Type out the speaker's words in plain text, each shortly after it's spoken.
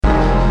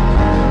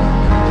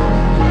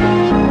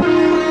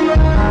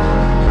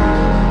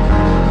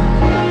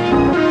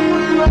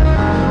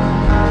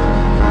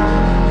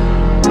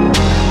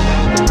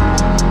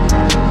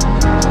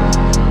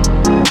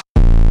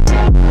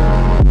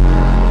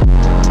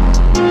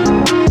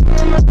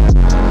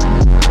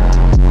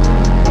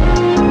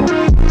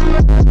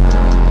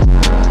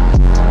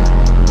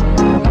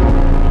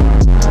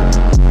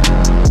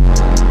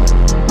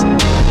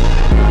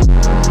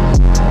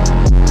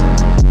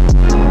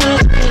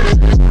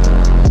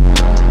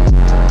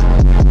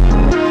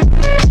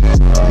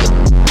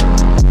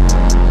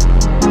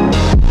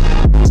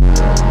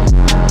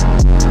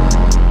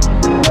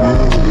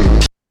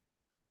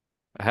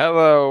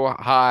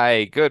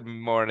Hi, good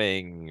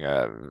morning,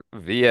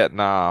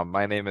 Vietnam.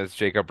 My name is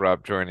Jacob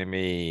Rupp. Joining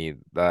me,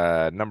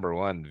 the number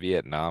one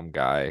Vietnam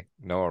guy,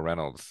 Noah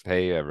Reynolds.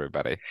 Hey,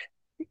 everybody.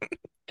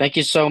 Thank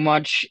you so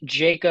much,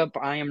 Jacob.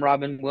 I am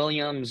Robin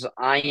Williams.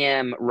 I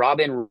am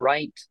Robin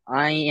Wright.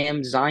 I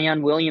am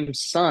Zion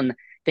Williams' son.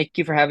 Thank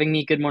you for having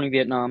me. Good morning,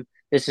 Vietnam.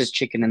 This is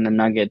Chicken and the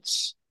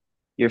Nuggets,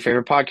 your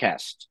favorite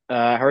podcast.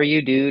 How are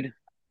you, dude?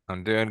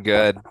 I'm doing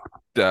good.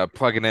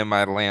 Plugging in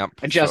my lamp,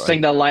 so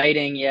Adjusting the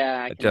lighting.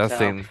 Yeah, I can tell.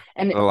 adjusting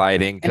And the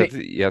lighting. and Because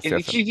yes,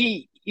 yes,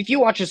 if you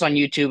watch us on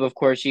YouTube, of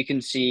course, you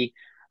can see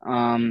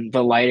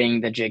the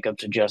lighting that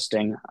Jacob's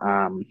adjusting.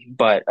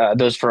 But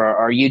those for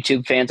our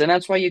YouTube fans, and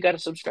that's why you got to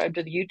subscribe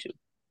to the YouTube.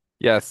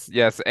 yes,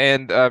 yes,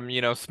 and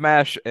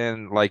smash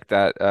and like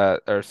that,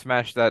 or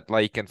smash that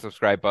like and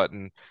subscribe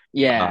button.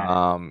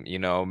 Yeah.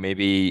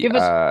 Maybe Give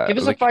us a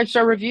lick.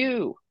 5-star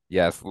review.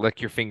 Yes,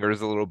 lick your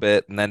fingers a little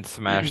bit and then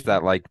smash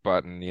that like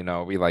button.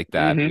 We like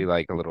that. We Hmm.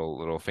 like a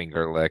little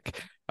finger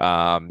lick.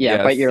 Yeah, bite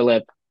Yes, your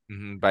lip.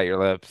 bite your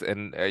lips.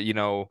 And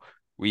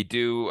we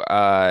do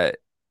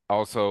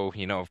also,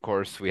 of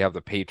course, we have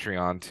the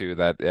Patreon too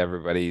that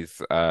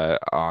everybody's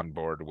on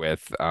board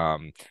with.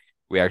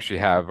 We actually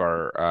have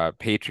our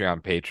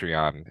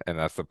Patreon, and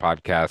that's the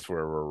podcast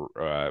where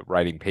we're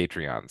writing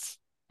Patreons.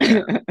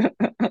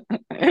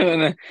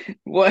 Yeah,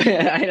 What?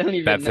 I don't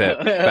even that's it.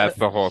 know. That's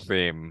the whole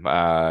theme.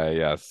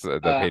 Yes, the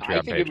I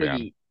think it would Patreon.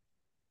 be.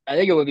 I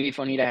think it would be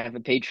funny to have a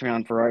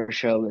Patreon for our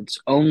show. It's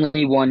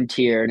only one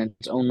tier, and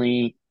it's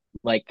only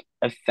like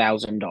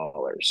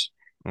 $1,000.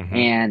 Hmm.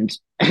 And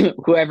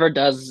whoever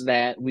does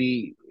that,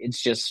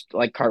 it's just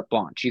like carte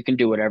blanche. You can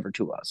do whatever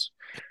to us.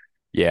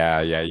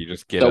 Yeah, yeah, you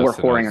just get So we're us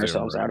in a whoring Zoom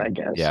ourselves out, I room.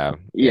 guess. Yeah,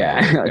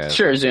 yeah, yeah, Yeah, get us in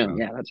sure, a Zoom. room.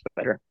 Yeah, that's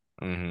better.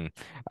 Hmm.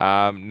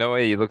 Noah,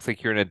 it looks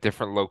like you're in a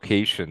different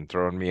location,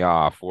 throwing me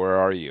off. Where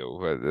are you?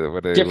 Where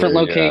Different are you at?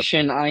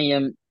 location. I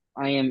am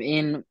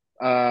in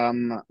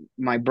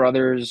my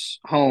brother's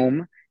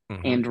home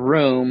Hmm. and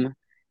room.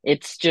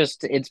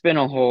 It's been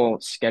a whole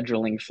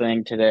scheduling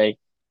thing today.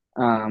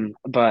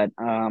 But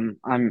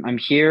I'm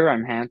here,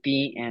 I'm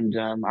happy, and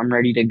I'm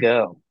ready to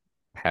go.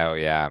 Hell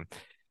yeah.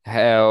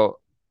 Hell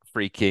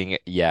freaking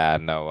yeah,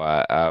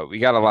 Noah. We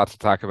got a lot to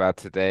talk about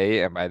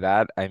today, and by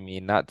that I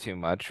mean not too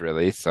much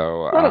really.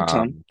 So, Not a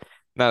ton.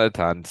 not a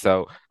ton.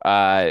 So,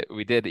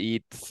 we did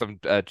eat some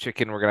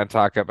chicken we're gonna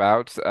talk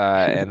about,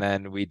 and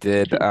then we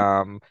did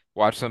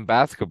watch some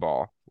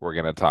basketball we're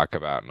gonna talk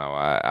about,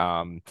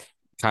 Noah.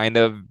 Kind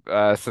of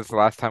since the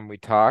last time we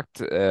talked,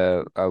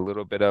 a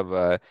little bit of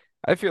a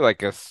I feel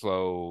like a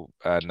slow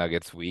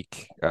Nuggets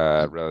week,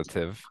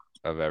 relative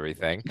of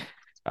everything.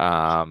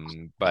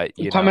 But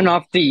Coming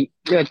off the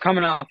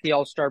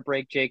All-Star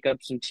break,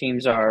 Jacob, some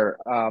teams are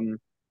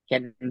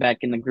getting back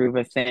in the groove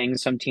of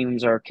things. Some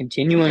teams are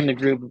continuing the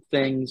groove of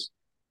things.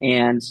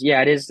 And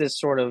yeah, it is this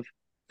sort of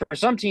for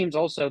some teams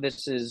also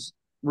this is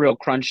real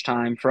crunch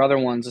time. For other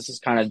ones, this is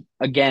kind of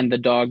again the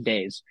dog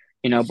days,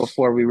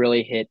 before we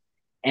really hit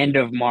end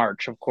of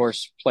March. Of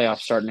course,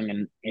 playoffs starting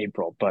in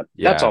April, but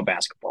that's yeah, all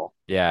basketball.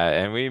 yeah,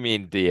 and we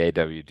mean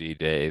DAWG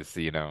days,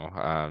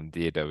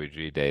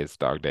 DAWG days,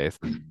 dog days.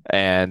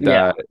 And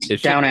Yeah. it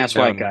should Down be ass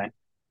white known, guy.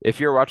 if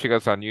you're watching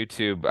us on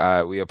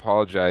YouTube, we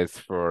apologize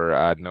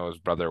for Noah's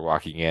brother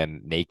walking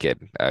in naked,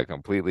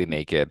 completely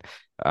naked.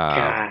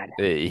 God.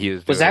 He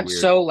was Was doing a that weird.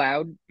 so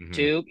loud Mhm.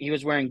 too? He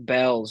was wearing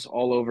bells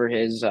all over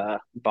his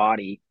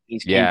body. He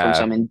came from Yeah,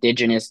 some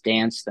indigenous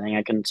dance thing.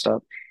 I couldn't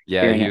stop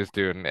yeah, hearing he it. was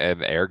doing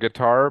an air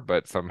guitar,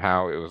 but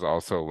somehow it was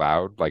also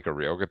loud, like a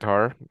real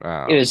guitar.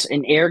 It was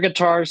an air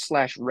guitar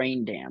slash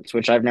rain dance,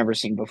 which I've never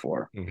seen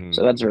before. So Mhm,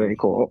 that's very mhm.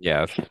 cool.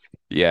 Yes.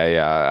 Yeah,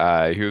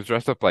 yeah. He was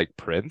dressed up like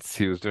Prince.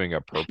 He was doing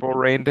a purple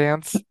rain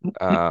dance.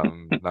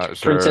 Not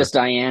Princess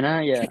sure.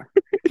 Diana, yeah.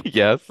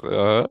 Yes.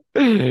 Yes,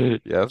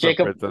 a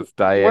Jacob, Princess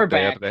we're Diana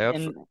back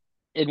dance.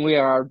 and we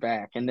are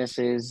back and this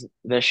is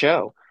the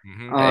show.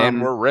 And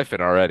we're Um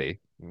riffing already.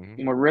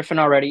 We're riffing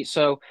already.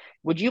 So,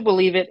 would you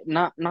believe it?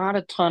 Not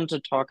a ton to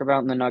talk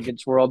about in the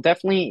Nuggets world.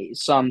 Definitely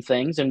some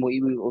things, and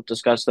we will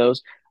discuss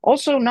those.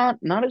 Also, not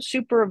a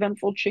super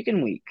eventful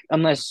chicken week,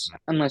 unless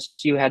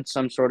you had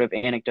some sort of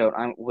anecdote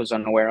I was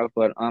unaware of.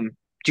 But do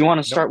you want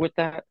to Nope, start with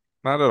that?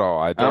 not at all.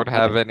 I Oh, don't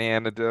have okay. any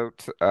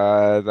antidote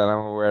that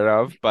I'm aware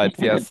of, but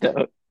yes.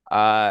 Anecdote.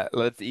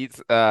 Let's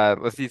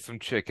eat some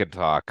chicken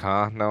talk,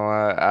 huh,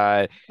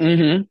 Noah?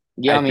 Mm-hmm. I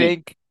Yummy.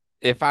 think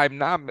if I'm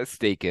not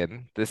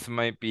mistaken, this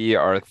might be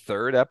our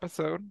third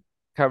episode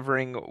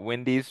covering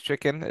Wendy's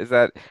chicken.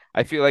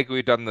 I feel like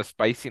we've done the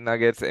spicy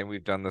nuggets and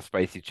we've done the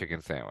spicy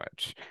chicken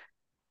sandwich.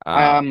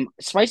 Um,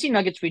 Spicy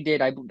nuggets we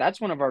did. That's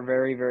one of our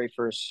very, very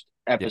first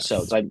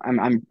episodes. yes.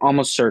 I'm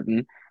almost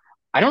certain.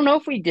 I don't know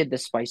if we did the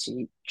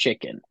spicy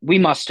chicken. We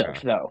must have,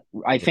 Yeah. though.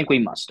 I Yeah. think we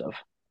must have.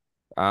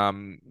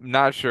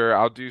 Not sure.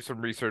 I'll do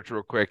some research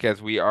real quick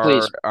as we are.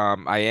 Please.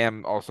 I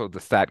am also the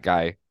stat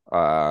guy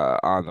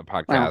on the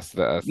Well, podcast,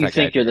 you stat guy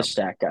think you're the Jacob.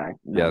 stat guy.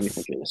 No, you think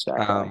Yes. you're the stat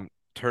guy.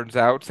 turns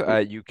out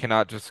you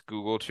cannot just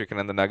Google chicken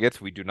and the nuggets.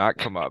 We do not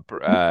come up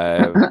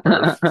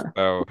first.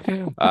 So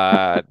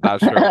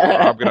not sure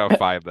where I'm gonna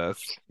find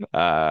this.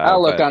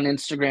 I'll look But on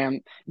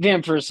Instagram.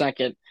 Damn, for a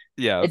second.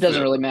 It yes,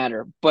 doesn't really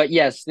matter. But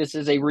yes, this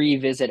is a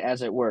revisit,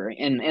 as it were.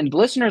 And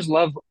listeners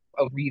love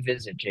a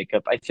revisit,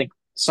 Jacob. I think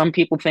some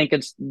people think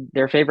it's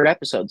their favorite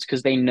episodes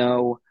because they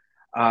know,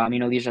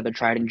 these are the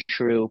tried and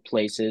true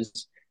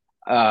places.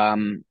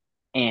 Um,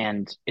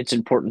 and it's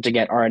important to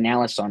get our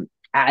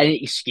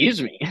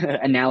excuse me,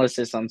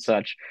 analysis on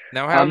such.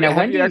 now Now have you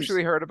Wendy's,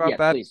 actually heard about yeah,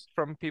 that please.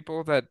 from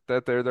people that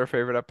they're their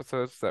favorite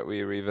episodes that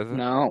we revisit?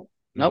 No,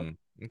 nope. Mm,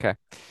 okay,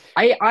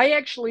 I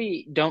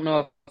actually don't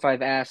know if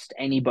I've asked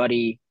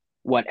anybody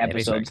what anything.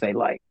 episodes they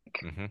like.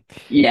 Hmm.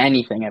 Yeah,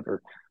 anything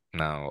ever.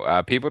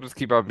 No, people just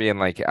keep on being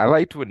like, I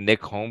liked when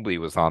Nick Holmby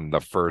was on the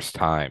first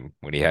time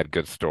when he had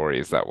good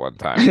stories that one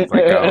time. It's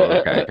like,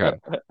 oh, okay,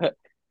 good.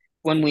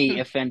 When we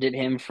offended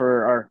him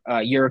for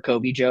our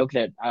Eurokobe joke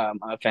that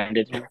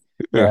offended him.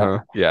 Yeah. Uh-huh.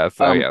 Yes,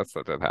 oh Um, yes,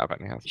 that did happen.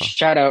 Yes.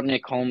 Shout out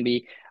Nick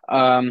Holmby.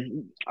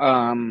 Um,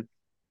 um,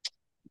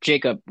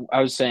 Jacob,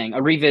 I was saying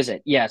a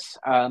revisit. Yes.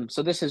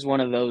 So this is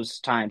one of those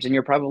times, and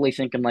you're probably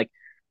thinking like,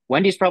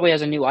 Wendy's probably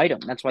has a new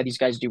item. That's why these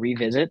guys do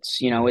revisits.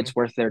 Hmm. It's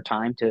worth their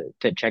time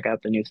to check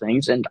out the new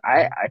things. And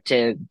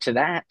to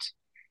that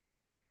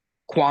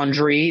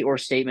quandary or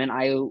statement,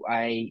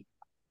 I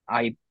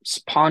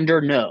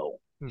ponder no.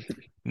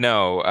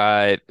 No,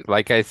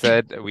 like I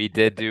said, we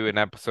did do an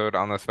episode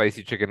on the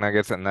spicy chicken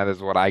nuggets, and that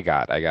is what I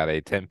got. I got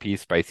a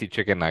 10-piece spicy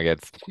chicken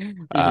nuggets,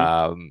 Hmm.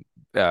 um,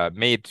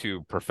 made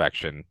to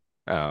perfection,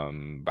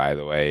 by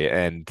the way.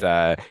 And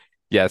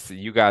yes,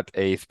 you got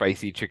a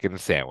spicy chicken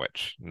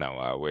sandwich,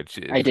 Noah, which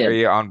I is did.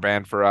 very on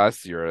brand for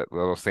us. You're a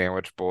little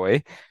sandwich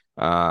boy.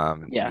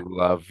 Yeah. You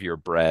love your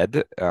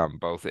bread,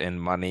 both in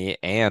money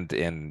and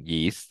in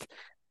yeast.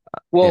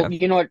 Well,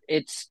 Yes. you know what?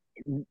 It's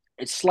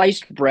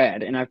sliced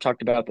bread, and I've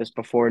talked about this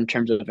before in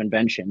terms of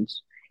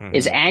inventions,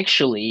 is Hmm.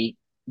 actually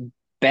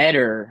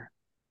better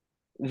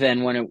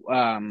than when it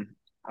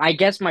I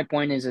guess my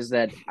point is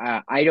that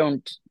I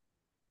don't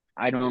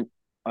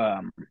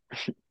um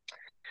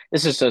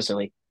this is so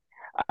silly.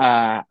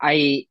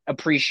 I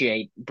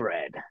appreciate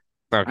bread.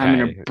 I'm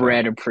a Okay.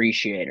 bread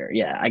appreciator.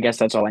 Yeah, I guess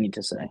that's all I need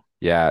to say.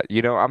 Yeah,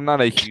 I'm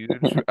not a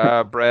huge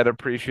bread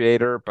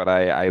appreciator, but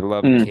I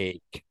love Mm.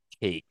 cake,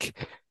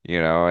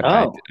 and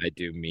Oh, I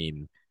do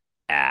mean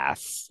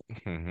ass.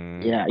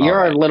 yeah, All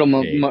right,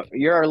 cake.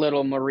 You're our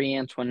little Marie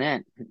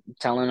Antoinette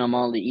telling them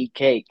all to eat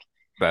cake.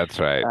 That's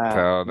right.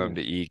 Tell them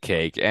to eat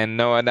cake. And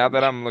Noah, now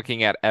that I'm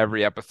looking at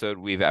every episode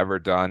we've ever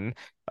done,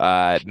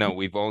 no,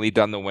 we've only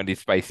done the Wendy's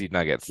spicy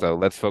nuggets. So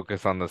let's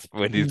focus on the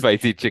Wendy's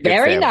spicy chicken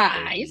Very sandwich,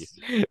 baby.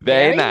 nice.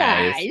 Very Very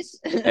nice.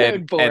 nice.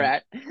 And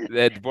Borat.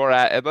 that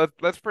Borat, and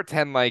let's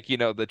pretend like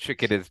the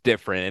chicken is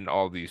different in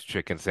all these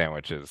chicken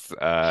sandwiches,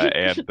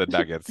 and the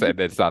nuggets, and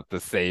it's not the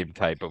same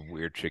type of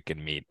weird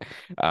chicken meat.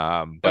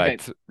 Okay,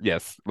 But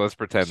yes, let's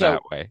pretend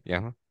that so way.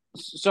 Yeah.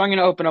 so I'm going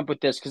to open up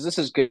with this because this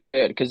is good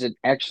because it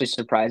actually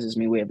surprises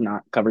me we have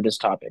not covered this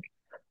topic.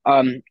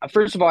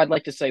 First of all, I'd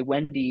like to say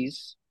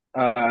Wendy's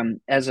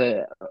as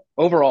a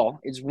overall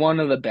is one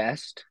of the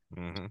best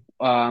Hmm.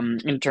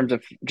 in terms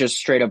of just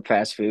straight up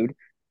fast food.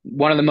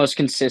 One of the most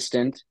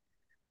consistent,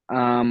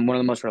 one of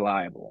the most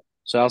reliable.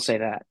 So I'll say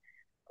that.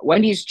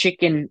 Wendy's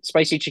chicken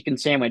spicy chicken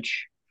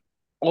sandwich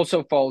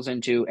also falls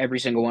into every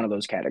single one of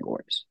those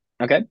categories.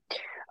 Okay.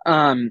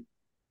 Um,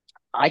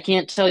 I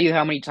can't tell you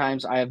how many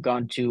times I have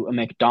gone to a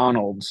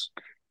McDonald's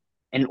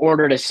and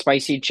ordered a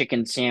spicy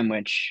chicken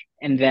sandwich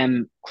and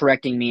them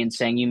correcting me and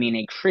saying, "You mean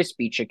a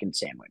crispy chicken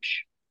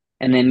sandwich?"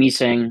 And then me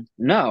saying,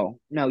 "No,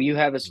 no, you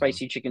have a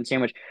spicy chicken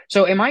sandwich."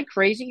 So am I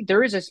crazy?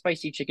 There is a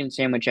spicy chicken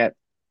sandwich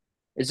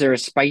is there a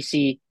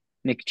spicy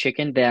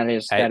McChicken? That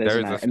is There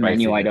is a a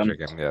menu spicy item.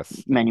 McChicken,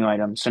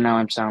 yes. So now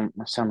I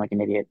sound like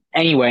an idiot.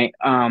 Anyway,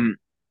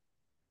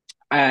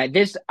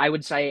 this I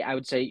would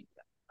say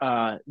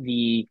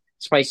the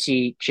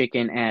spicy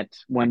chicken at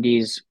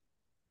Wendy's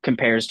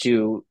compares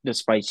to the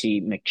spicy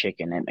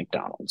McChicken at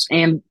McDonald's.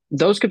 And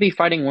those could be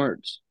fighting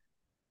words.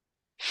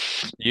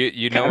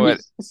 You know God, we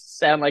what?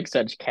 sound like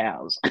such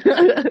cows.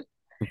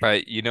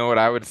 But you know what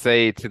I would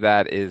say to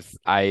that is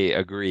I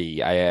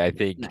agree. I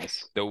think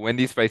Nice. the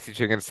Wendy's spicy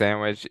chicken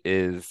sandwich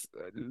is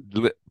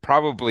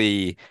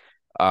probably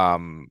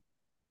um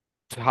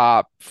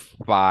top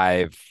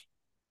five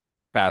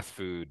fast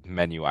food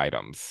menu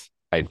items,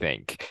 I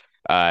think.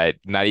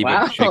 Not even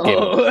Wow.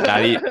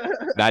 chicken,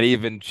 not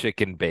even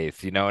chicken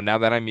based. Now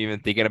that I'm even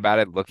thinking about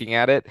it, looking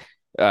at it,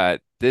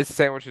 this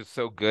sandwich is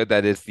so good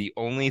that it's the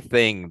only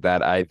thing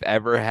that I've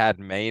ever had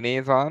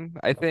mayonnaise on,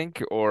 I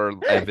think, or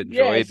I've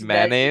enjoyed Yes, that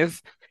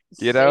mayonnaise,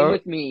 you same know?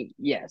 with me.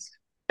 Yes.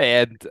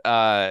 And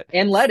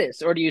And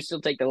lettuce, or do you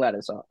still take the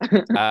lettuce off?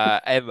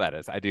 and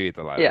lettuce. I do eat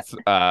the Yeah.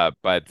 lettuce.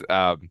 But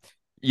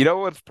you know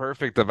what's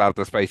perfect about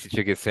the spicy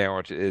chicken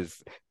sandwich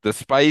is the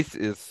spice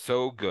is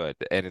so good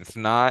and it's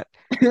not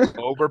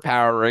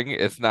overpowering.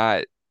 It's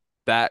not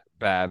that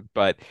bad,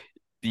 but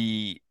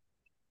the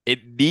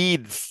it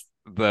needs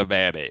the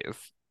mayonnaise.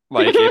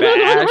 Like it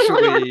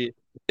actually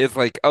is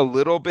like a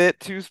little bit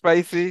too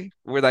spicy,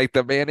 where like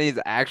the mayonnaise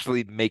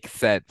actually makes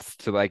sense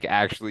to like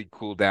actually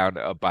cool down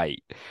a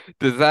bite.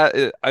 Does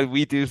that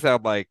we do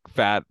sound like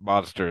fat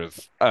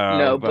monsters.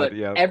 No, But but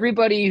yeah.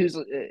 everybody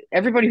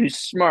who's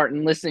smart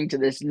and listening to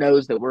this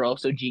knows that we're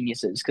also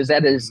geniuses because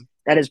Mhm.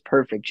 that is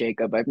perfect,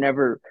 Jacob. I've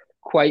never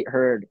quite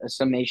heard a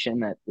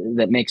summation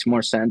that makes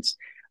more sense.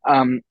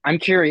 I'm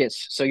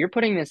curious. So you're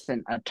putting this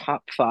in a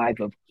top five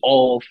of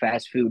all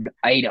fast food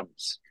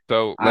items.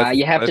 So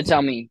You have to let's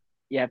tell me.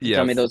 You have to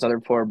tell me yes. those other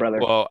four, brother.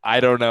 Well,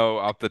 I don't know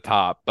off the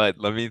top, but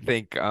let me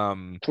think.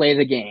 Play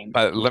the game.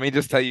 But let me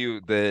just tell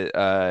you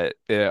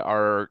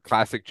our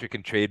classic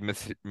chicken trade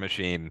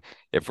machine.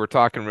 If we're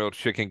talking real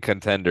chicken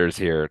contenders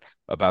here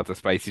about the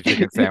spicy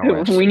chicken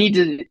sandwich, We need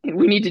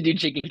to do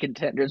chicken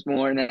contenders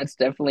more, and that's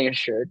definitely a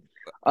shirt.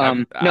 No,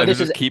 I'm this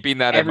is just keeping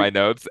that in every my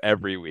notes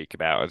every week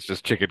now. It's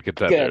just chicken good,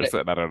 contenders,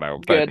 and I don't know,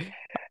 but good. There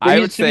I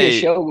would used to be a say,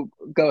 show.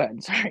 Go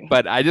ahead. Sorry.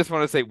 but I just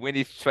want to say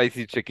Wendy's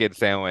spicy chicken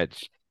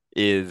sandwich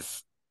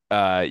is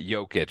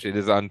Jokic. It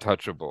is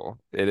untouchable.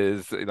 It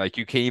is like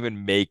you can't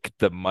even make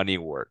the money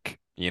work,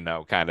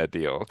 kind of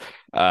deal.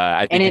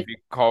 I And think if it you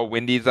call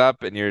Wendy's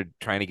up and you're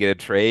trying to get a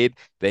trade,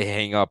 they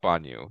hang up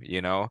on you.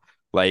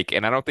 Like,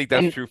 and I don't think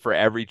that's and true for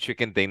every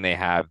chicken thing they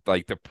have.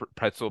 Like the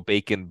pretzel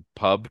bacon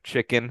pub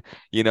chicken,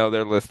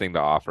 they're listening to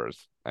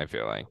offers, I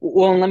feel like.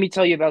 well, and let me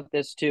tell you about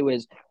this too.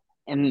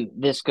 And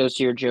this goes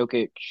to your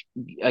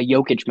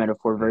Jokic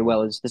metaphor very Mhm.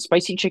 well. Is the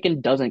spicy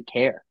chicken doesn't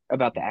care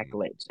about the Mhm.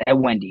 accolades at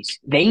Wendy's.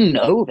 They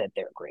know that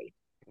they're great.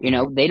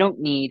 Mhm. They don't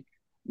need.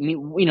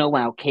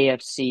 Wow,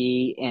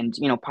 KFC and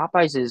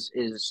Popeyes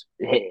is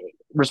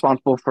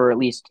responsible for at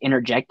least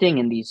interjecting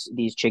in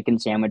these chicken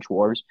sandwich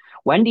wars.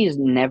 Wendy's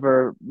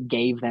never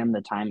gave them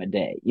the time of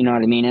day. You know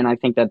what I mean? And I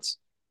think that's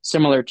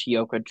similar to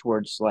Jokic,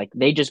 towards like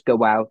they just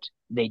go out,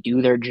 they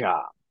do their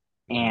job,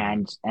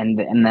 Mhm.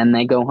 and then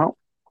they go home.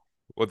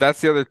 Well,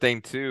 that's the other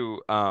thing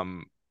too.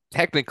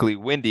 Technically,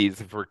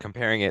 Wendy's, if we're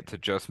comparing it to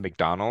just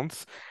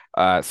McDonald's,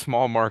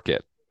 small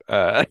market.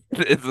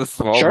 It's a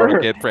small Sure.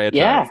 market Yeah.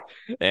 franchise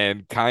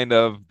and kind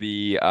of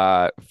the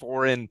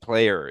foreign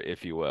player,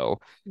 if you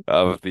will,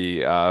 of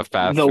the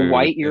fast The food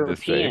white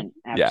industry. European,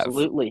 Yes.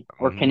 absolutely.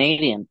 Or Hmm.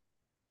 Canadian.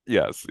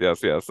 Yes,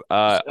 yes, yes. So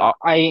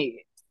I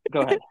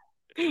go ahead.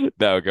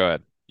 No, go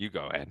ahead. You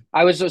go ahead.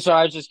 I was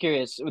just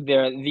curious with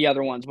the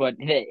other ones, but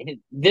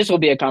this will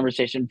be a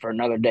conversation for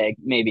another day,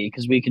 maybe,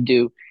 because we could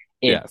do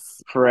it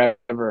Yes.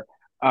 forever.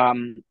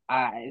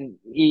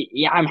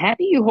 Yeah, I'm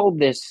happy you hold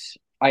this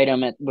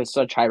item with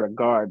such high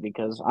regard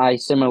because I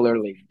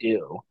similarly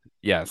do.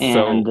 Yes.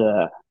 And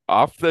So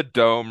off the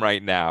dome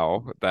right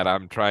now that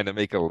I'm trying to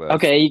make a list.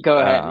 okay, you go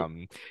ahead.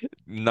 Um,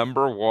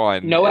 Number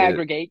one No is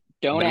aggregate.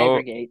 Don't no,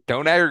 aggregate.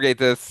 don't aggregate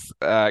this.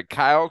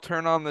 Kyle,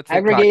 turn on the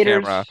TikTok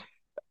camera. Aggregators,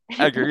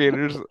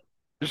 Aggregators,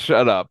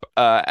 shut up.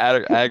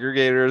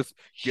 Aggregators,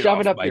 get shove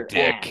it off up my your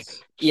dick.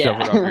 ass. Shove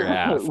Yeah. it up your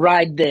ass.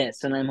 Ride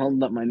this. And I'm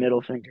holding up my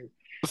middle finger.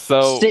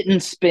 So Sit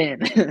and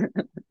spin.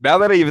 now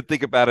that I even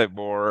think about it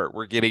more,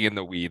 we're getting in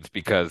the weeds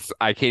because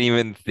I can't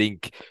even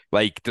think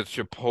like does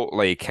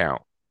Chipotle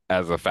count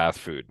as a fast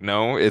food?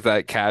 No, is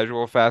that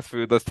casual fast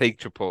food? Let's take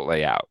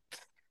Chipotle out.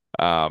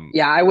 Um,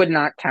 Yeah, I would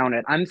not count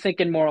it. I'm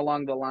thinking more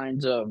along the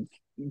lines of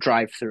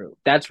drive through.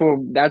 That's where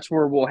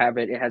we'll have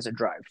it. It has a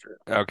drive through.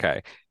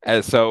 okay.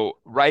 So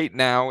right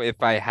now,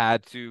 if I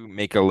had to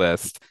make a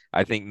list,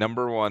 I think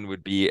number one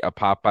would be a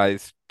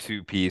Popeyes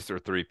two-piece or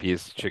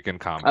three-piece chicken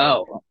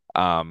combo.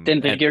 Oh, didn't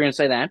And think you were gonna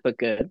say that, but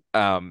good.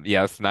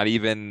 yes, not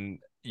even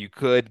you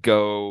could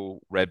go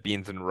red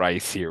beans and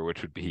rice here,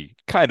 which would be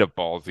kind of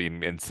ballsy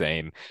and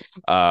insane.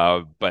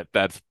 But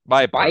that's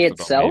my By personal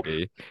itself,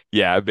 maybe.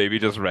 Yeah, maybe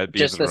just red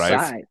beans just and the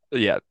rice. side.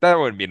 Yeah, that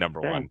wouldn't be number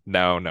Okay. one.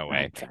 No, no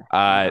way. Okay.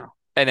 Uh, Wow.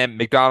 and then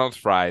McDonald's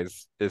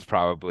fries is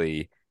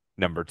probably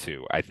number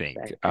two, I think.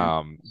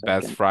 Second.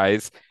 Best Second.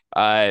 fries.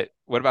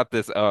 What about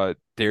this?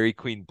 Dairy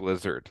Queen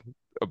Blizzard.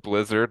 A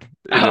Blizzard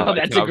is in Oh, my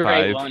that's a top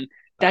great five. one.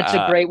 That's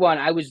a Uh, great one.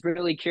 I was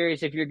really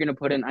curious if you're gonna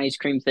put an ice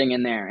cream thing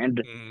in there. And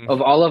mm,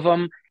 of all of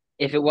them,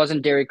 if it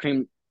wasn't Dairy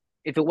Cream,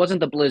 if it wasn't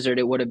the Blizzard,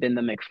 it would have been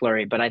the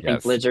McFlurry. But I think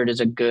yes. Blizzard is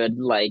a good,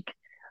 like,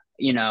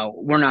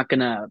 we're not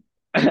gonna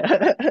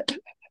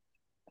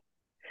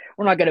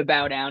we're not gonna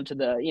bow down to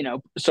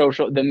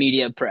the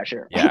media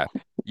pressure. Yeah.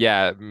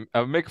 Yeah, a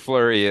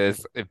McFlurry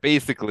is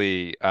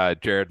basically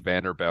Jared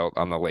Vanderbilt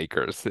on the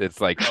Lakers. It's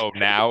like, oh,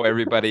 now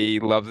everybody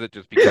loves it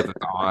just because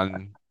it's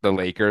on the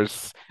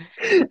Lakers.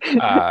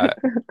 Uh,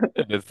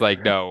 and it's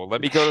like, no,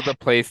 let me go to the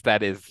place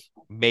that is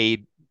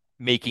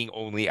making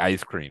only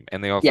ice cream,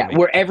 and they also Yeah, make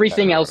where peanut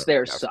everything butter or else whatever.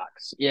 there Yes,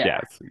 sucks. Yeah.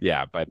 yes,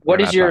 yeah, but we're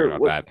What is not talking your about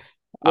what, that.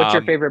 what's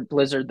your Um, favorite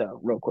Blizzard though,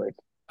 real quick?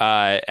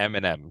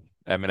 M&M.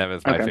 M&M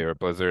is my Okay. favorite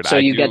Blizzard. So I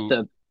you get do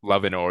the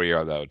love an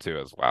Oreo though too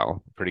as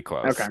well. Pretty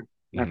okay. close. Okay.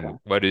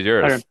 What is Okay.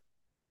 yours?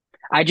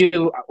 I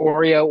do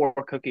Oreo or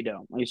cookie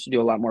dough. I used to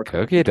do a lot more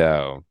Cookie cookie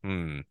dough.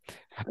 dough.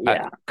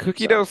 Yeah.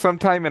 Cookie So dough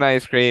sometime in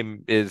ice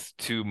cream is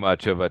too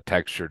much of a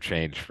texture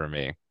change for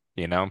me.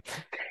 you know?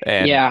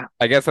 And Yeah,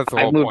 I guess that's the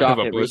I've whole moved point of off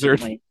a it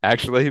blizzard, recently.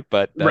 actually.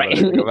 But now that Right.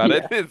 I think about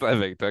it, Yeah. is I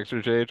think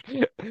texture change.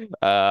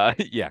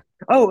 Yeah.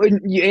 Oh,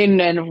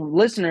 and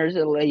listeners,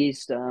 at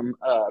least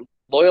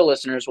loyal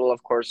listeners will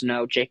of course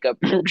know Jacob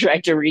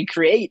tried to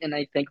recreate, and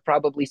I think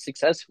probably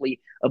successfully,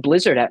 a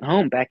blizzard at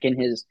home back in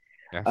his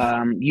Yes.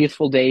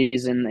 youthful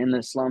days in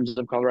the slums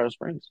of Colorado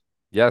Springs.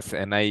 Yes,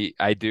 and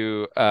I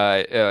do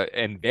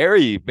and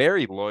very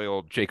very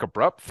loyal Jacob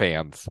Rupp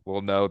fans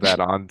will know that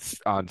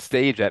on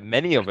stage at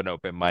many of an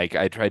open mic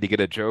I tried to get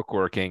a joke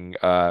working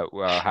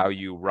well, how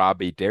you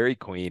rob a Dairy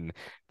Queen,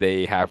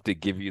 they have to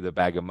give you the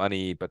bag of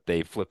money but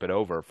they flip it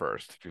over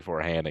first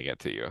before handing it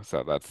to you.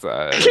 So that's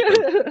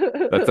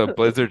a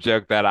Blizzard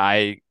joke that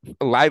I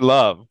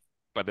love,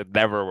 but it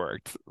never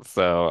worked.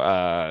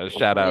 So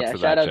shout out Yeah, to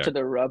shout that out to joke.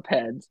 the Rub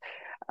heads.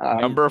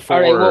 Number All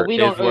right, well, four we is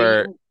don't.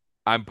 where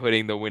I'm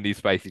putting the Wendy's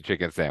spicy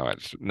chicken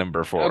sandwich,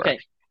 number four. Okay,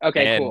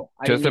 okay, And cool.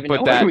 I just didn't to even know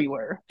put where that we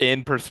were.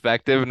 in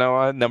perspective,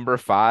 Noah, number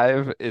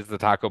five is the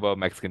Taco Bell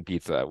Mexican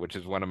pizza, which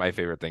is one of my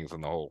favorite things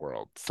in the whole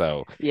world.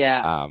 So,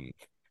 Yeah, um,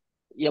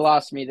 you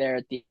lost me there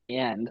at the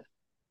end,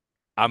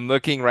 I'm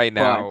looking right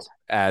but now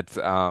at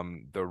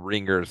the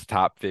Ringer's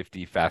top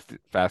 50 fast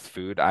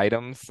food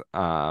items.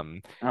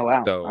 oh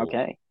wow, So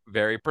okay.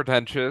 very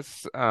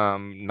pretentious.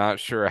 Not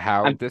sure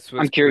how I'm this I'm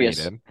was curious.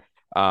 created.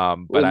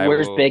 But I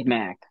Where's will Big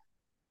Mac?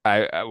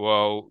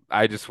 well,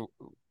 I just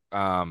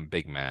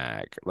Big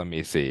Mac. Let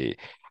me see.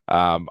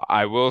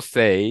 I will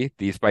say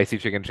the spicy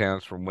chicken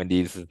sandwich from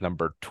Wendy's is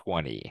number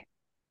 20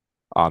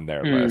 on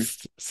their Hmm.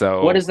 list.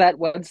 So What's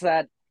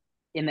that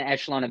in the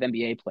echelon of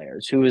NBA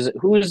players? Who is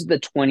the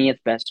 20th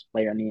best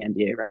player in the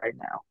NBA right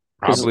now?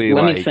 Because probably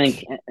let me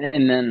think, like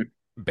and then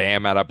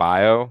Bam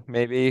Adebayo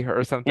maybe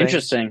or something.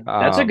 interesting.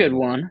 That's a good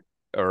one.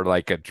 Or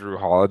like a Drew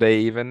Holiday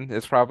even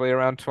is probably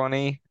around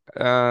 20.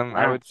 I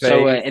Wow. would So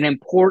say. an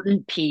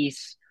important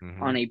piece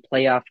Mhm. on a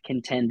playoff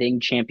contending,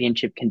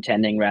 championship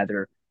contending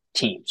rather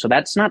team. So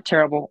that's not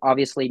terrible.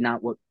 Obviously,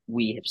 not what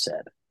we have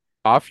said.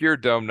 Off your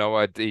dome,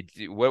 Noah,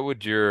 what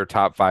would your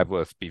top five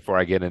list before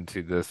I get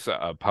into this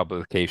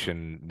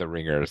publication, The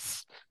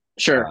Ringers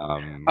Sure.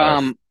 list?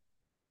 Um,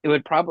 it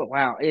would probably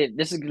wow.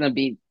 This is gonna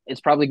be.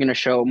 It's probably gonna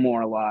show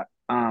more a lot.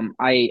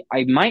 I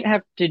might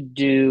have to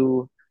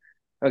do.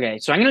 Okay,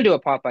 so I'm gonna do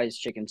a Popeyes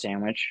chicken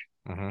sandwich.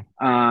 Hmm.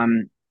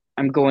 Um,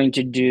 I'm going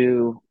to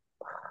do.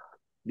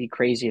 Be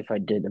crazy if I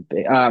did a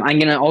big. I'm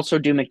gonna also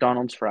do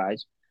McDonald's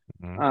fries.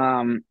 Hmm.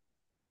 Um,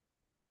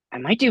 I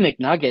might do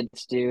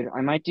McNuggets, dude.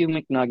 I might do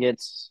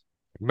McNuggets.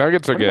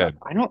 Nuggets are What about? good.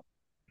 I don't.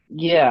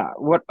 Yeah.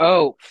 What?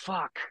 Oh,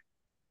 fuck.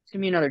 It's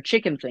gonna be another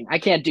chicken thing. I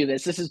can't do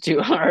this. This is too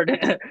hard.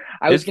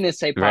 I was It's gonna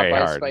say very Popeye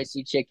hard.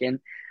 spicy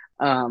chicken.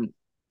 Um,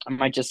 I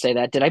might just say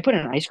that. Did I put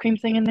an ice cream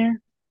thing in there?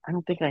 I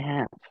don't think I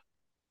have.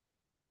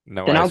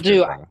 No Then I'll ice cream do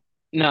though.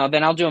 no.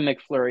 Then I'll do a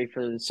McFlurry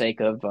for the sake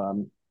of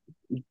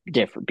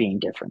different being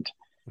different.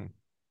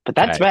 But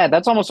that's Okay. bad.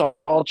 That's almost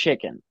all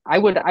chicken. I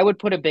would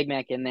put a Big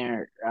Mac in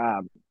there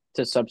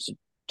to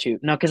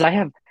substitute. No, because I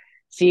have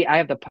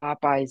the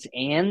Popeyes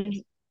and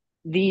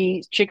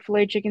the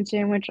Chick-fil-A chicken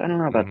sandwich. I don't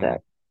know about Hmm.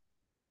 that.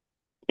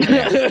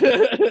 Yeah.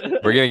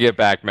 We're gonna get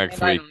back next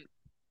And I week don't.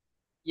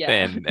 Yeah,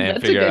 and that's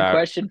a figure good out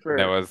question for.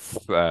 Noah's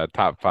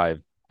top five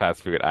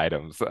fast food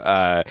items.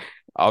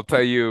 I'll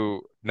tell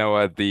you,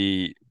 Noah,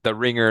 the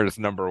Ringer's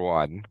number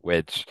one,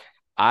 which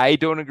I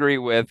don't agree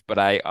with, but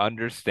I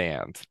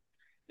understand,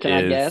 Can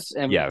I is guess?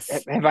 And yes.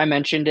 have I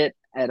mentioned it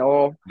at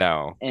all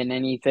No. in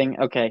anything?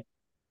 Okay.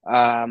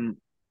 Um.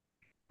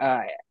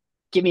 Uh.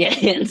 Give me a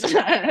hint.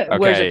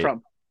 Where's it Okay.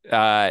 from?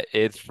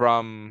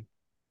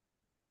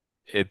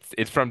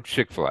 It's from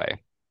Chick-fil-A.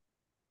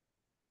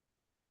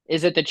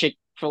 Is it the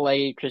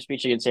Chick-fil-A crispy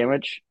chicken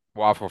sandwich?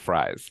 Waffle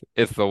fries.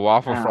 It's the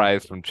waffle Oh,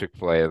 fries from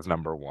Chick-fil-A is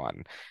number one,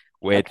 okay.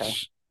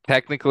 which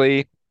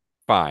technically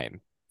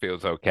fine,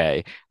 feels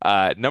okay.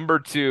 Number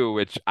two,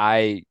 which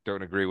I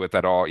don't agree with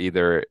at all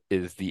either,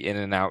 is the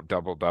In-N-Out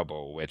Double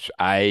Double, which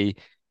I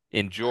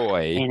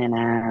enjoy, In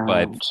and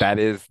but out.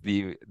 this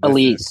is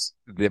Elise.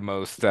 the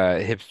most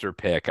hipster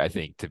pick I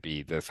think to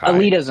be this high.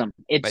 Elitism.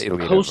 It's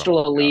Elitism,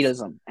 coastal yes.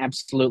 elitism.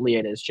 Absolutely,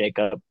 it is,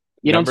 Jacob.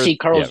 You don't Number see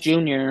Carl's yes.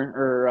 Jr.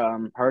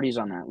 or Hardee's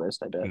on that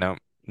list, I bet. No,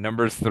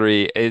 numbers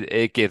three,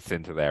 it gets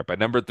into there, but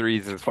number three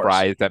is Of course.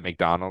 fries at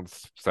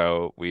McDonald's,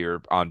 so we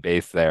are on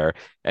base there.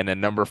 And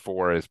then number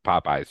four is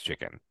Popeye's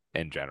chicken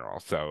in general.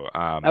 So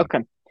Okay.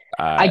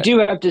 I uh do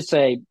have to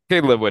say,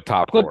 could live with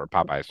top put four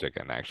Popeye's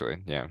chicken actually.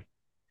 Yeah.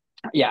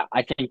 yeah,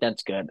 I think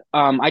that's good.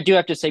 I do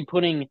have to say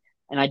putting,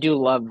 and I do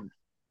love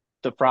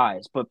the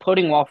fries, but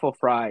putting waffle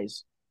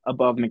fries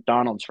above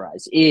McDonald's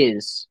fries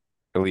is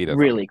Elitism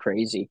really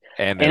crazy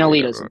and and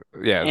elitism.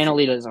 elitism Yes. and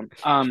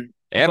elitism.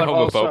 And But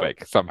also,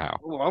 homophobic somehow.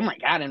 oh my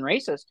God, and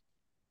racist.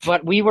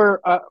 But we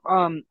were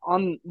on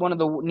one of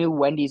the new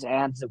Wendy's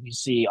ads that we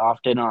see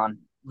often on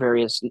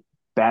various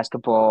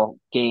basketball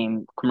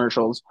game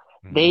commercials.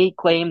 Mhm. They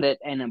claim that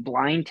in a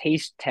blind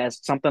taste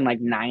test, something like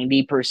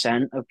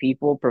 90% of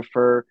people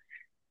prefer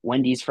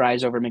Wendy's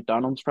fries over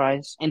McDonald's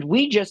fries. And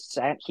we just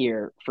sat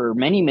here for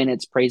many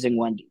minutes praising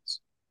Wendy's.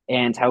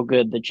 and how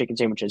good the chicken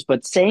sandwich is.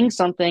 But saying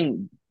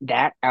something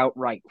that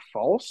outright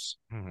false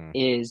Mhm.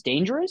 is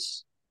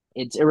dangerous.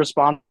 It's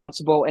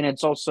irresponsible, and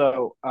it's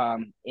also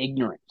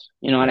ignorant.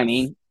 You know what I Yes.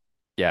 mean?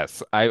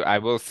 Yes. I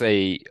will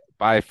say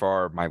by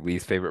far my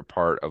least favorite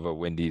part of a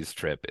Wendy's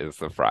trip is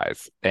the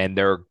fries. And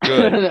they're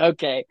good,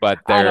 Okay, but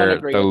I don't they're the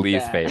agree with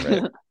least that.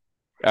 favorite.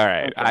 All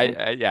right.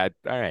 Okay, Yeah,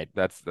 all right.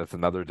 That's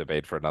another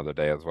debate for another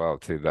day as well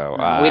too though.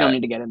 we don't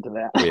need to get into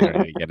We don't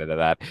need to that. get into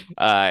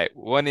that.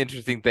 One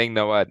interesting thing,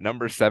 Noah,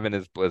 number seven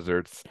is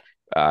Blizzards.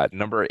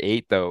 Number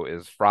eight, though,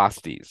 is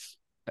Frosties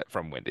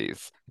from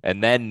Wendy's.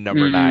 And then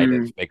number nine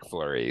is Mm,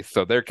 McFlurry.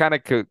 So they're kind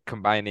of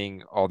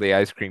combining all the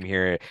ice cream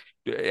here.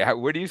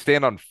 Where do you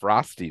stand on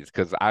Frosties?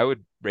 Because I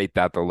would rate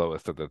that the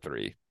lowest of the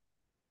three.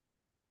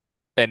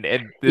 And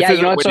this yeah, you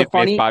isn't know a what's so Wendy's-based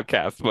funny?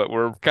 podcast, but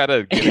we're kind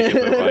of getting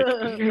into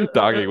like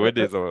dogging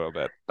Wendy's a little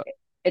bit.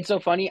 It's so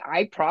funny.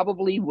 I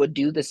probably would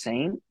do the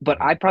same,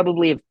 but I Mhm.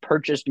 probably have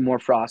purchased more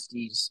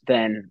Frosties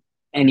than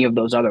any of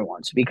those other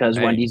ones because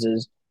Hey, Wendy's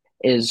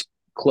is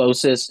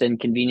closest and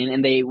convenient,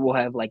 and they will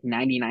have like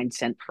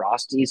 99-cent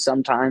Frosties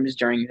sometimes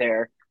during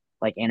their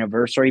like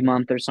anniversary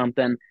month or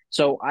something.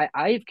 So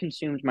I've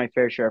consumed my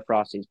fair share of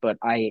Frosties, but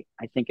I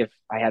think if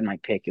I had my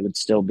pick, it would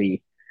still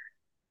be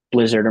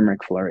Blizzard or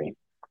McFlurry.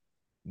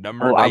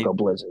 number Oh, I'll nine. go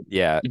Blizzard.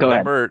 Yeah, Go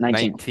ahead, number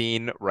 19.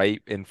 19,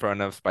 right in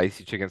front of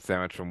spicy chicken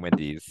sandwich from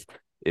Wendy's,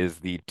 is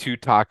the two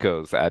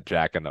tacos at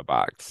Jack in the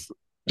Box,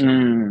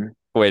 Mm.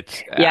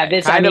 which Yeah,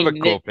 this I kind of a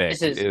mean cool this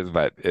pick is is,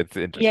 but it's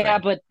yeah, interesting.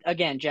 but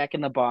again, Jack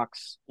in the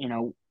Box,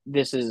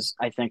 this is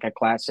I think a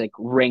classic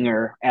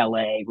ringer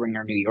LA,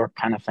 ringer New York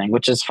kind of thing,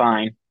 which is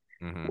fine.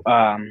 Hmm.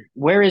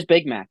 Where is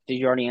Big Mac? Did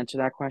you already answer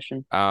that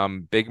question?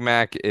 Big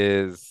Mac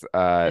is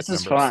This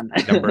is fun.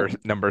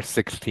 number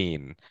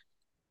 16.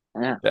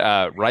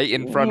 Yeah. Right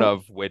in front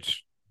of,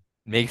 which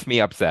makes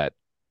me upset,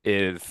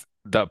 is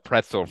the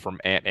pretzel from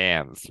Aunt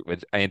Anne's,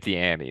 which Auntie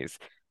Annie's,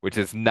 which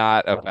is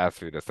not a fast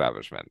food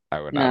establishment, I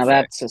would not No, say.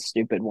 that's a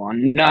stupid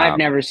one. No, I've Um,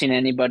 never seen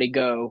anybody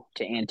go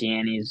to Auntie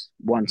Annie's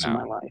once in no.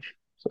 my life.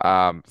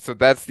 So So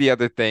that's the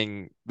other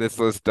thing. This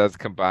list does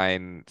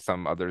combine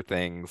some other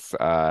things.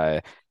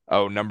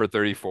 Oh, number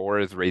 34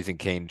 is Raising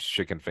Cane's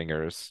chicken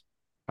fingers.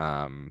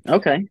 Um,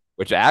 okay.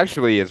 which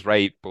actually is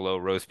right below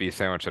roast beef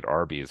sandwich at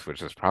Arby's,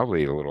 which is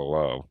probably a little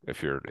low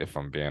if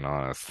I'm being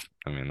honest.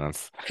 I mean,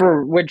 that's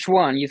For which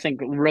one? You think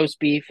roast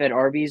beef at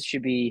Arby's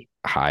should be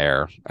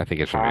higher. I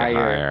think it should be higher?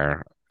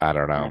 higher. I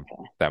don't know.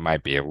 Okay. That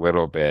might be a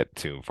little bit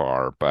too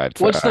far, but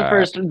What's the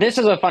first? This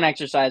is a fun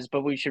exercise,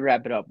 but we should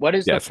wrap it up. What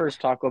is the yes. first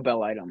Taco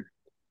Bell item?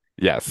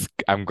 Yes.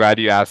 I'm glad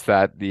you asked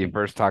that. The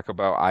first Taco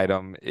Bell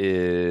item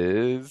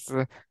is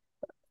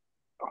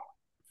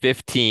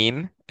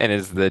 15 and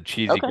is the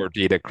cheesy Okay.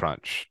 gordita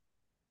crunch.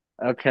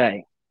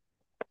 Okay.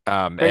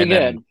 Pretty And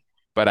then, good.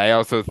 but I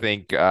also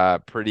think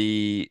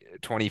pretty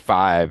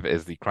 25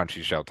 is the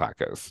crunchy shell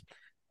tacos.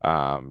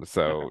 Okay.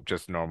 So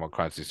just normal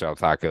crunchy shell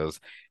tacos.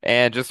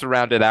 And just to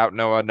round it out,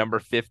 Noah, number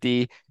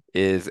 50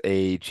 is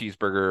a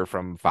cheeseburger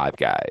from Five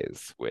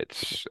Guys,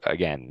 which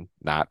again,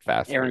 not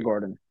fast Aaron food.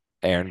 Gordon.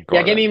 Aaron Yeah,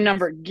 Gordon,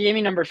 yes. give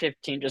me number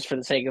 15 just for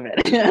the sake of it.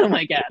 Oh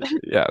my God.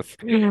 Yes.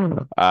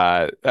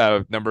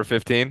 Number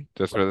 15,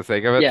 just for the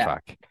sake of it. Yeah.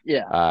 Fuck.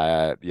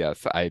 Yeah.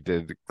 Yes, I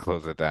did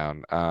close it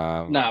down.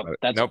 No, But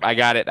that's nope, I okay.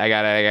 got it. I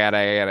got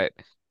it.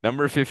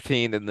 Number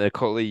 15 in the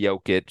Nikola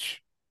Jokic,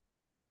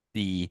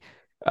 the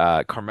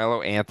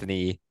Carmelo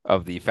Anthony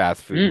of the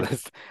fast food Mm.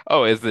 list.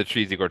 Oh, is the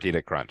cheesy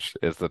gordita crunch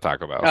is the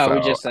Taco Bell. Oh,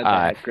 we So, just said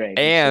that. Great.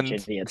 We're such and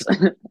idiots.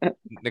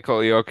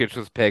 Nikola Jokic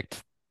was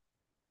picked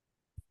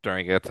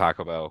during a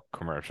Taco Bell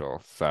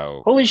commercial.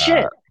 So, Holy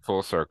shit.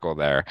 full circle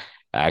there.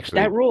 That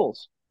Actually,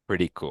 rules.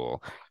 pretty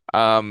cool.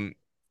 Um,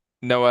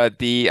 Noah,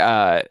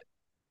 the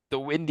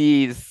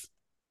Wendy's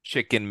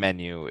chicken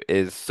menu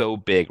is so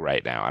big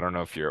right now. I don't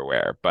know if you're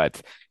aware,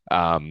 but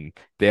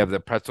they have the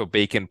pretzel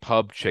bacon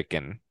pub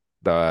chicken,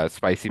 the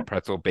spicy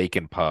pretzel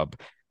bacon pub,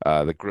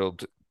 the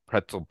grilled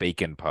pretzel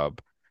bacon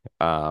pub,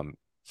 um,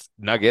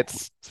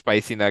 nuggets,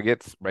 spicy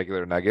nuggets,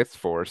 regular nuggets,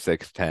 4,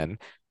 6, 10.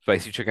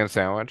 Spicy chicken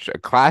sandwich, a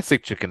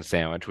classic chicken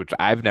sandwich, which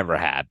I've never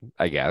had,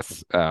 I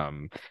guess.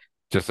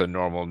 Just a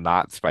normal,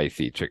 not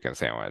spicy chicken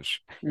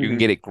sandwich. You can Hmm.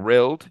 get it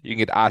grilled. You can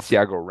get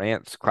Asiago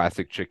Ranch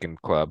Classic Chicken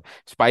Club,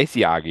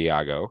 spicy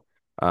Asiago,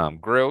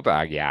 grilled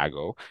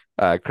Asiago,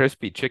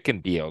 crispy chicken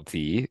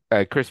BLT,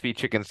 crispy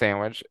chicken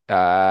sandwich,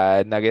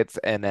 nuggets,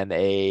 and then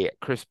a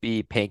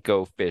crispy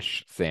panko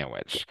fish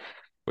sandwich,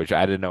 which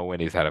I didn't know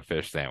Wendy's had a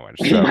fish sandwich.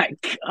 Oh So my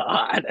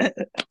God.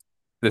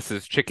 this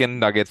is chicken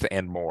nuggets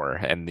and more,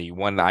 and the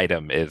one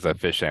item is a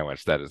fish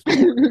sandwich that is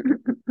more.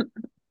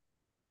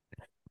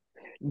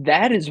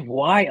 That is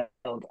wild.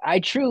 I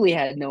truly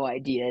had no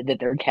idea that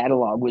their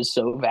catalog was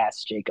so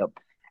vast, Jacob.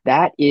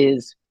 That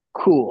is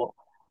cool.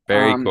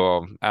 Very Um,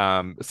 cool.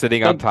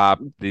 Sitting on the top,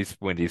 these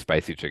Wendy's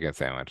spicy chicken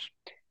sandwich.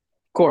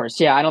 course,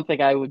 yeah, I don't think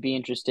I would be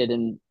interested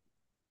in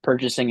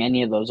purchasing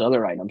any of those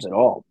other items at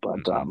all. But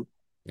Hmm.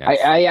 I, Yes.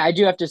 I I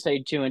do have to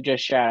say too, and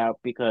just shout out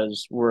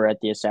because we're at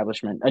the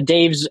establishment. A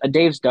Dave's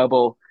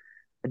double.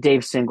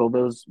 Dave Single,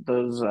 those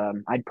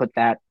I'd put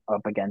that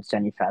up against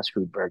any fast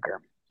food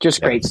burger.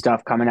 Just Yeah. great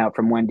stuff coming out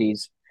from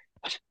Wendy's.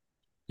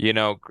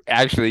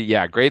 Actually,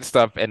 yeah, great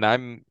stuff. And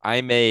I'm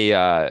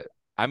a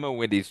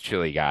Wendy's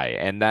chili guy,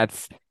 and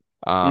that's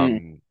Mm.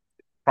 um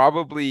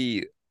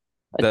probably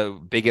the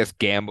biggest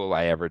gamble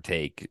I ever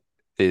take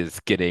is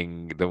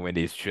getting the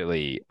Wendy's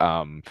chili.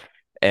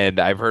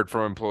 And I've heard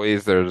from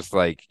employees they're just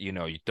like, you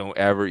don't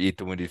ever eat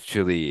the Wendy's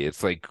chili.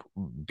 It's like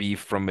beef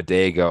from a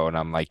day ago, and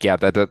I'm like, yeah,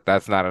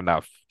 that's not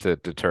enough to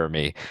deter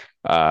me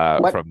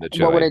from the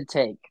What would chili. it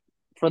take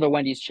for the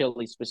Wendy's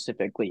chili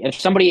specifically? If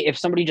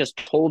somebody just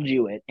told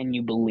you it and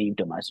you believed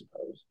them, I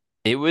suppose.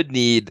 It would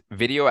need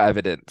video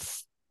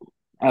evidence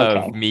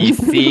of Okay. me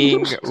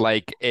seeing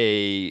like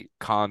a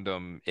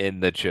condom in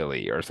the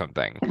chili or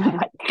something. Oh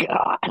my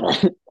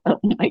God. Oh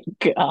my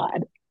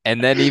God.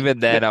 And then even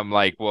then I'm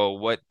like, well,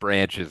 what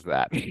branch is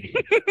that?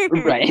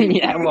 Right.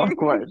 Yeah, well, of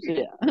course.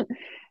 Yeah.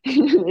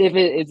 If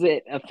it is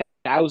it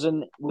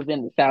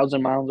within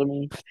 1,000 miles of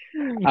me.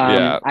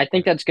 Yeah. I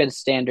think that's good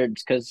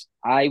standards because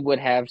I would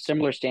have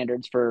similar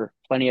standards for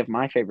plenty of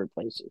my favorite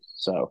places.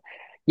 So,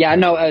 yeah,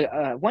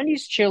 no,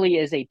 Wendy's chili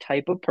is a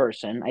type of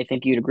person. I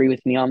think you'd agree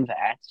with me on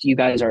that. You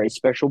guys are a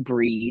special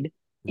breed,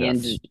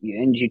 and Yes.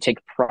 you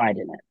take pride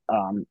in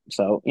it.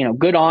 So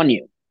good on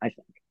you. I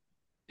think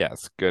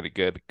Yes. Good,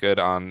 good, good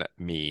on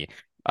me.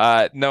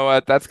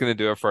 Noah, that's gonna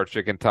do it for our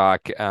chicken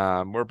talk.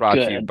 We're brought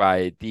to you good.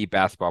 by the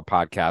Basketball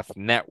Podcast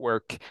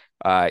Network.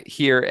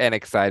 Here and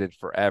excited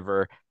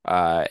forever.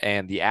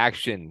 And the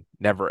action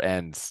never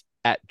ends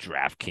at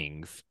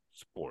DraftKings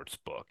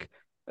Sportsbook,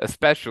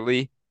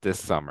 especially this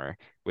summer.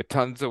 With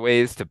tons of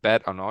ways to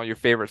bet on all your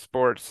favorite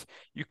sports,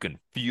 you can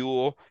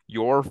fuel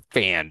your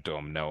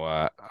fandom,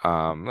 Noah.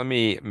 Let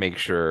me make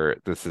sure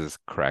this is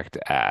correct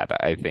ad.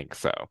 I think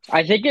so.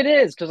 I think it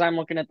is because I'm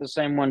looking at the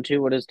same one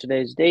too. What is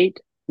today's date?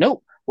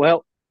 Nope.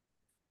 Well,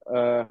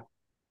 uh,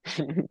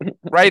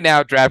 Right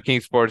now,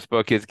 DraftKings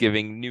Sportsbook is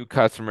giving new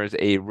customers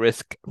a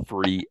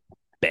risk-free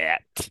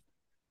bet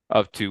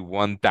up to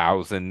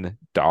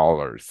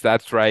 $1,000.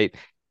 That's right.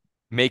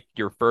 Make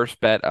your first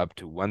bet up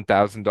to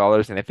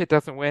 $1,000, and if it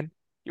doesn't win,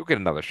 you'll get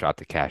another shot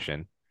to cash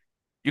in.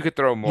 You could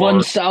throw one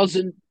more.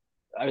 thousand.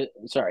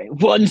 Sorry,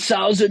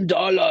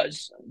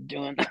 $1,000.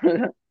 Doing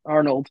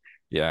Arnold.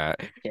 Yeah,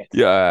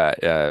 Yeah.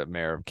 yeah,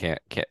 Mayor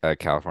of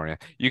California.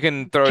 You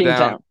can throw down,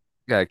 Kingtown.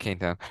 yeah,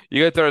 Kingtown.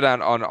 You can throw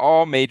down on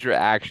all major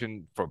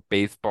action for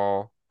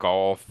baseball,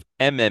 golf,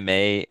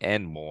 MMA,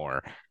 and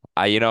more.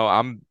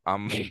 I'm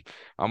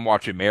I'm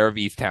watching Mayor of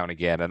Easttown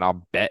again, and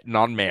I'm betting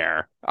on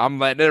Mayor. I'm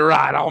letting it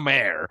ride on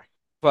Mayor.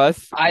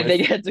 Plus, I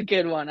think that's a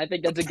good one. I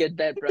think that's a good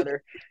bet,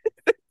 brother.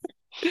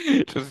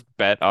 just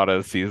bet on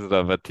a season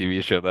of a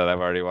TV show that I've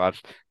already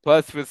watched.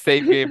 Plus, with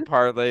same game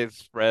parlays,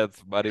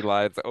 spreads, money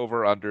lines,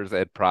 over unders,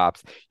 and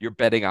props, your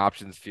betting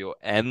options feel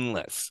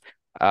endless.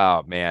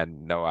 Oh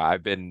man, no, uh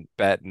I've been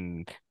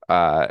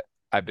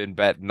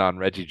betting on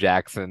Reggie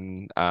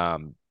Jackson,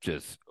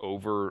 just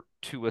over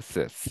 2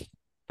 assists.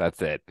 That's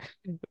it.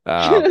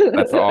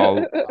 That's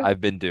all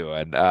I've been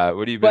doing. What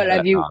have you been But have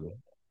betting you? on?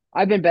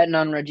 I've been betting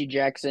on Reggie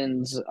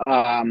Jackson's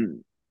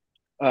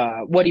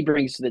what he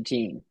brings to the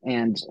team,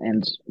 and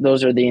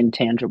those are the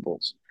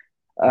intangibles.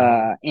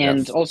 And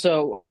Yes.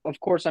 also, of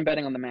course, I'm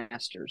betting on the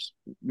Masters,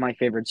 my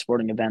favorite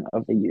sporting event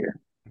of the year.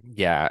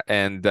 Yeah,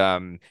 and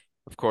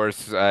of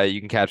course, you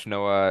can catch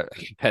Noah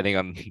betting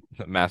on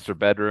the master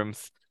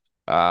bedrooms.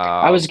 Um,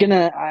 Yeah, I was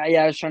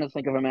trying to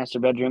think of a master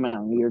bedroom, and I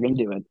knew you were gonna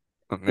do it.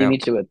 Beat yeah, me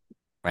to it.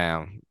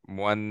 man,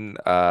 one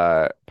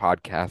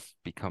podcast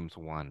becomes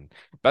one.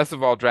 Best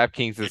of all,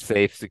 DraftKings is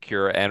safe,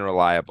 secure, and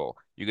reliable.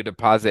 You can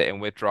deposit and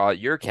withdraw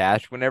your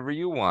cash whenever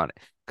you want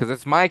it, because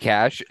it's my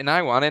cash and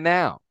I want it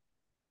now.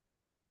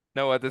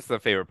 Noah, this is the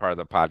favorite part of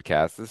the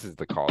podcast. This is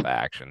the call to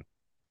action.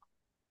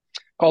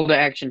 Call to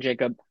action,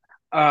 Jacob.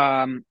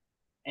 Um,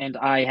 and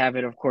I have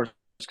it, of course,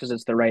 because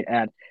it's the right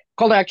ad.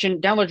 Call to action: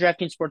 download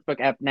DraftKings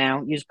Sportsbook app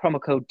now. Use promo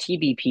code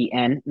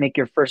TBPN. Make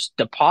your first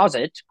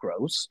deposit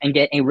gross and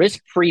get a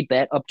risk-free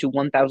bet up to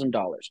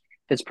 $1,000.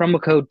 That's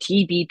promo code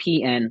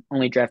TBPN.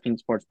 Only DraftKings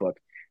Sportsbook.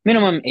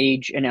 Minimum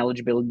age and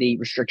eligibility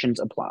restrictions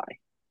apply.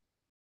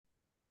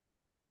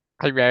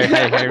 Hey, Do hey,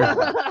 hey, hey, hey,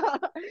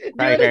 it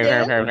hey,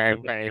 again. hey,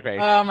 hey, hey.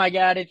 Oh my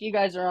God! If you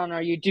guys are on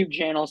our YouTube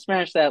channel,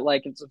 smash that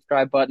like and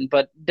subscribe button.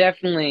 But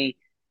definitely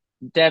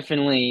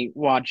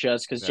watch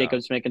us because Yeah.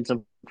 Jacob's making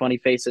some funny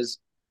faces.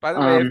 By the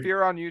way, if Um,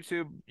 you're on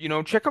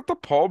YouTube, check out the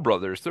Paul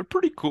brothers. They're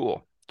pretty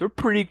cool. They're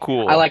pretty I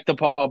cool. like the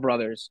Paul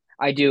brothers.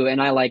 I do,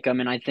 and I like them,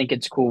 and I think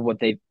it's cool what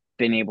they've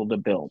been able to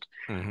build.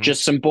 Hmm.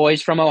 Just some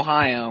boys from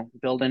Ohio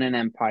building an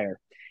empire.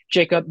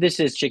 Jacob, this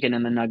is Chicken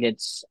and the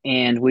Nuggets,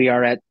 and we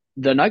are at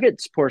the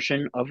Nuggets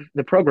portion of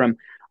the program.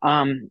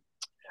 Um,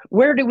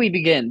 where do we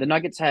begin? The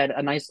Nuggets had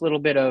a nice little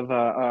bit of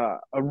a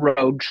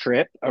road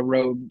trip, a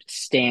road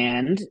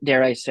stand,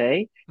 dare I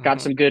say. Got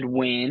Hmm. some good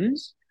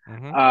wins.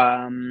 Hmm.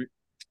 Um,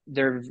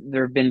 there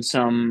have been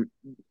some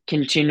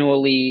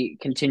continual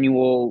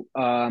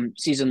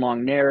season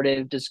long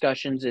narrative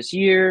discussions this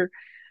year.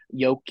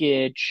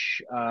 Jokic,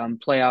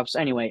 playoffs.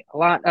 Anyway, a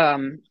lot.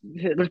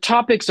 The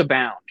topics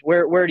abound.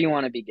 Where do you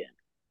want to begin?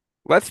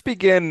 Let's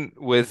begin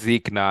with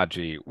Zeke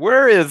Naji.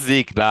 Where is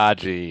Zeke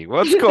Naji?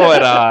 What's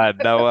going on,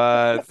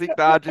 Noah? Zeke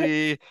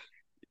Naji,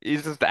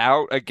 he's just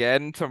out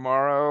again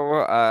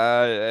tomorrow.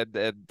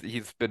 And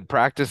he's been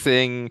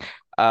practicing.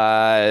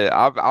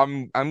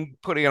 I'm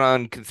putting it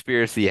on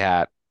conspiracy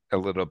hat a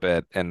little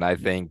bit, and I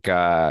think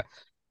I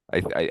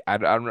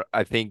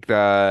think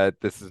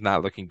this is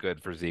not looking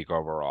good for Zeke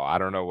overall. I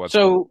don't know what's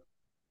going. So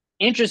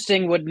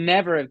interesting. Would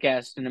never have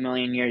guessed in a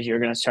million years you were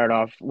going to start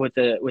off with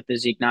the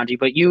Zeke Naji,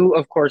 but you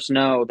of course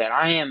know that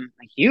I am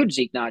a huge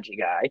Zeke Naji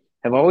guy.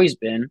 Have always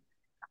been.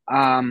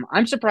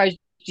 I'm surprised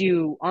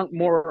you aren't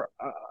more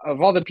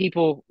of all the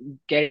people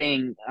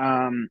getting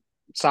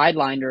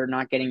sidelined or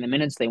not getting the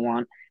minutes they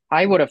want.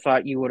 I would have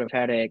thought you would have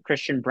had a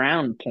Christian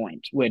Brown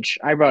point, which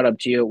I brought up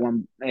to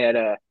you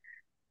at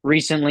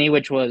recently,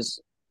 which was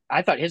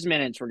I thought his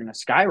minutes were going to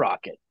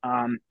skyrocket.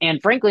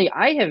 And frankly,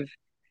 I have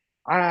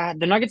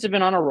the Nuggets have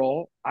been on a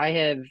roll.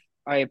 I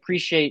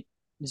appreciate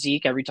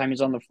Zeke every time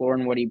he's on the floor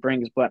and what he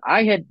brings, but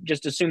I had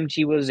just assumed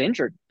he was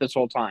injured this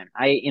whole time.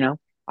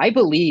 I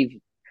believe.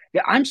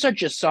 Yeah, I'm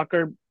such a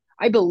sucker.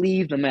 I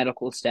believe the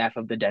medical staff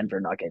of the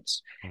Denver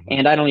Nuggets, Mhm.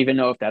 and I don't even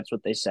know if that's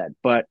what they said,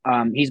 but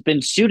he's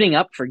been suiting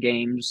up for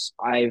games.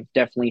 I've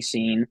definitely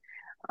seen,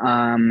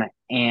 and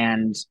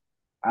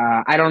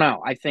I don't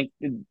know. I think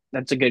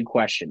that's a good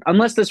question,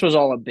 unless this was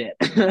all a bit.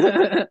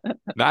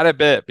 Not a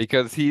bit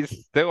because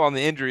he's still on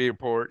the injury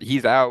report.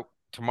 He's out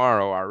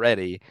tomorrow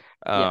already.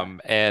 Yeah.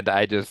 And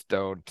I just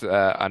don't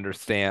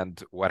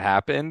understand what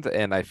happened.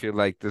 And I feel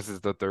like this is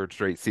the third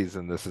straight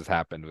season this has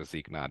happened with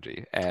Zeke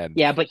Naji. And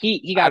Yeah, but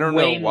he I got don't know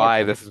way more.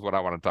 why this is what I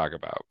want to talk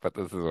about, but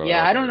this is what I Yeah,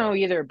 want I to talk don't know about.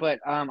 either, but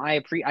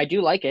I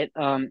do like it.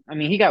 I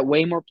mean, he got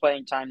way more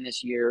playing time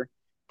this year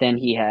than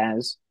he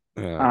has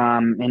Yeah.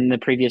 in the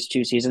previous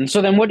two seasons.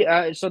 So then what?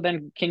 So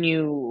then can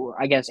you,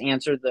 I guess,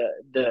 answer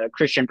the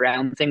Christian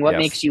Brown thing? What Yes.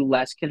 makes you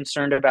less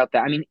concerned about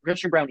that? I mean,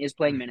 Christian Brown is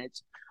playing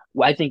minutes.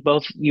 Well, I think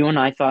both you and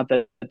I thought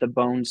that the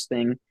Bones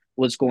thing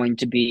was going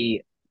to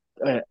be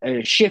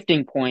a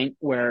shifting point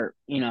where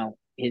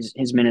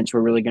his minutes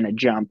were really going to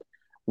jump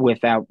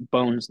without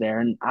Bones there,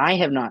 and I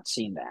have not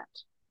seen that.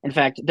 In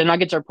fact, the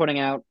Nuggets are putting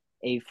out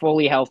a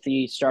fully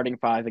healthy starting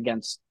five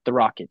against the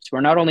Rockets, who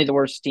are not only the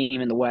worst team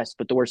in the West,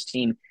 but the worst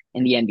team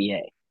in the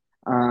NBA.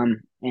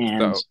 And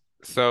So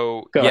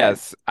so go ahead.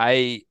 yes,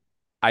 I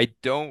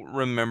don't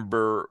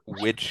remember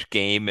which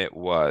game it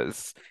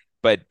was,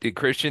 but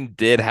Christian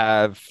did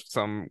have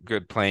some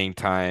good playing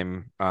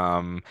time.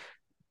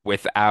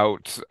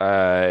 Without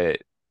the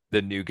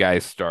new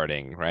guys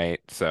starting, right?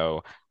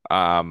 So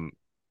um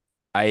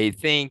I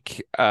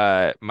think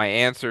my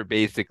answer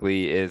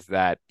basically is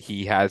that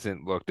he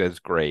hasn't looked as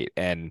great.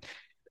 And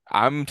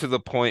I'm to the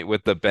point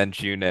with the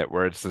bench unit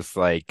where it's just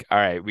like, all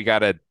right, we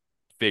gotta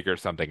figure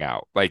something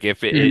out. Like if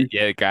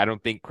Mm-hmm. like, I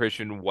don't think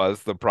Christian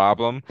was the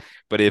problem,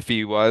 but if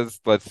he was,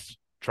 let's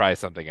try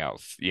something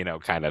else,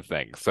 kind of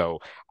thing. So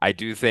I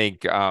do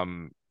think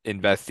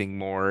investing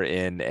more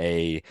in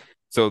a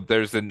so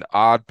there's an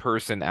odd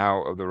person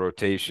out of the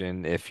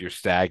rotation if you're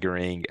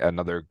staggering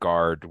another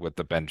guard with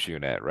the bench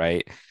unit,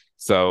 right?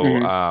 So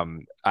Mm-hmm.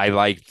 I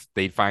liked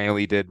they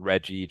finally did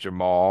Reggie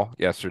Jamal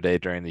yesterday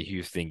during the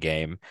Houston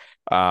game.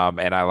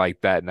 And I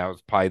like that. And that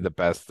was probably the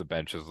best the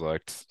bench has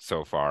looked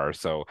so far.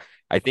 So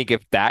I think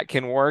if that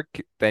can work,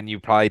 then you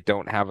probably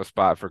don't have a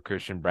spot for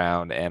Christian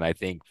Brown. And I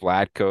think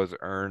Vlatko's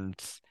earned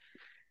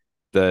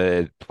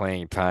the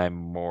playing time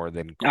more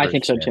than I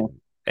think so too.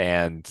 Christian.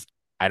 And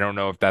I don't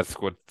know if that's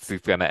what it's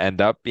going to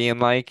end up being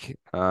like.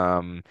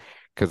 Because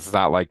it's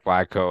not like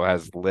Vlatko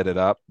has lit it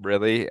up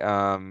really.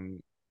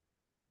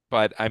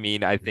 But I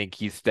mean, I think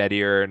he's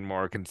steadier and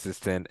more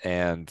consistent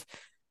and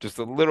just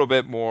a little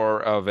bit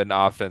more of an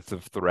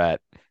offensive threat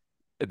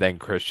than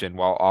Christian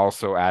while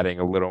also adding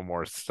a little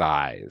more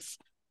size.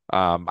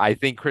 I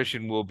think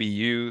Christian will be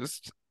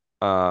used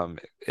matchup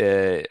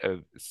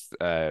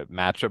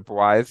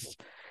wise,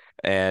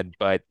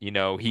 but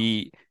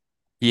he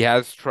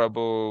has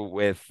trouble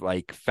with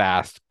like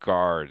fast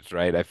guards,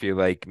 right? I feel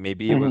like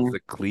maybe it was Mm-hmm.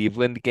 the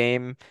Cleveland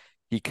game.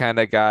 He kind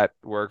of got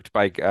worked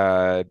by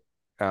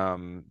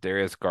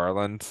Darius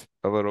Garland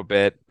a little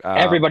bit.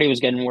 Everybody was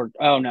getting worked.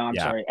 Oh no, I'm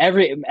Yeah, sorry.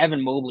 Every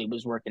Evan Mobley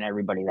was working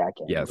everybody that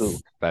game, who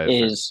yes, that is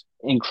true. is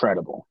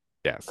incredible.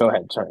 Yes. Go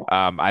ahead. Sorry,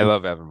 I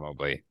love Evan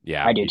Mobley.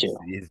 Yeah, I do he's too.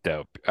 he's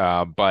dope.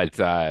 But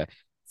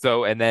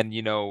so and then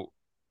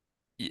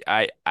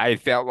I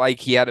felt like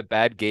he had a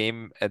bad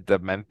game at the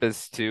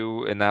Memphis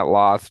too in that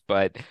loss,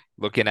 but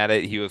looking at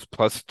it, he was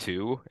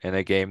 +2 in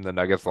a game the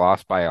Nuggets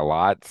lost by a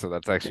lot, so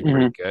that's actually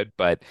pretty Mm-hmm. good.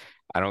 But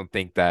I don't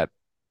think that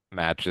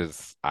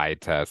matches eye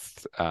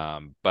test.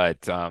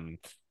 But so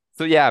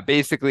yeah,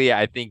 basically,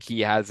 I think he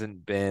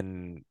hasn't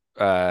been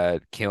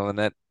killing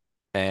it,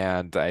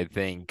 and I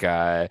think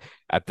at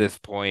this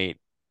point,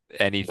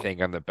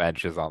 anything on the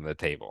bench is on the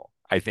table.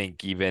 I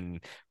think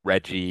even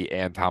Reggie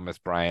and Thomas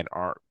Bryant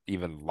aren't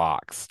even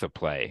locks to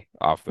play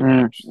off the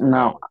bench.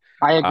 No, So,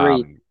 I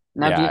agree.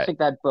 Now, do you yeah, think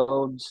that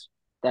bodes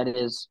that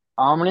is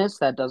ominous.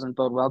 That doesn't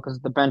bode well because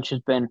the bench has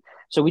been.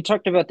 So we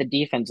talked about the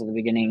defense at the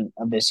beginning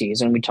of the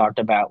season. We talked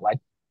about like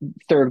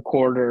third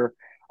quarter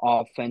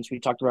offense. We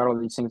talked about all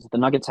these things that the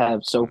Nuggets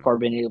have so Mm, far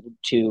been able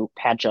to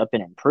patch up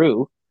and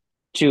improve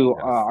to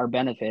yes. our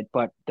benefit,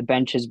 but the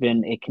bench has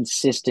been a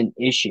consistent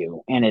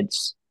issue, and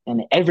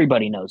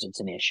everybody knows it's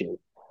an issue.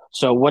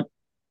 So what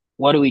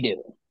do we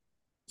do,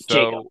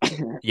 Jacob?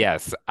 So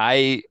yes,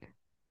 I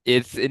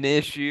it's an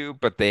issue,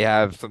 but they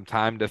have some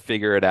time to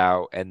figure it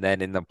out. And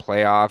then in the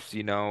playoffs,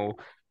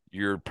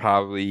 you're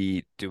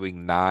probably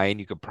doing nine.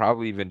 You could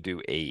probably even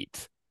do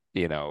eight,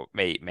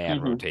 8-man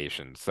Mm-hmm.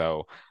 rotation.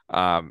 So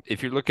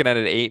if you're looking at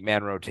an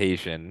 8-man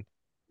rotation,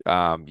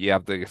 you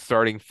have the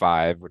starting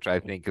five, which I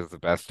think is the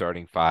best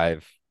starting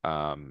five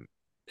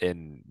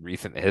in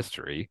recent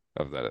history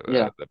of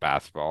Yeah, the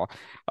basketball.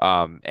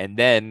 And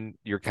then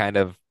you're kind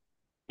of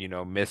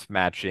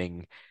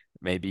mismatching.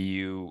 Maybe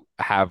you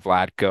have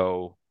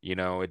Vlatko,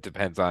 it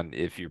depends on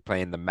if you're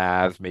playing the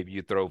Mavs. Maybe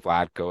you throw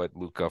Vlatko at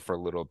Luka for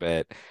a little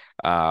bit.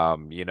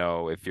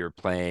 If you're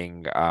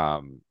playing,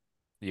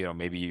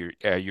 maybe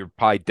you're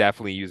probably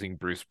definitely using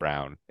Bruce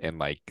Brown in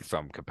like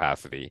some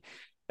capacity.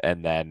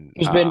 And then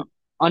he's been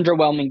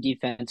underwhelming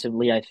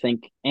defensively, I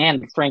think,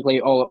 and frankly,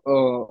 all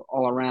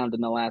around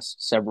in the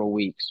last several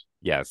weeks.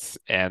 yes,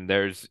 and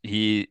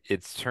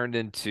it's turned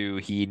into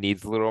he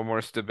needs a little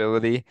more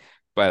stability,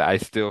 but I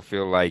still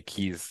feel like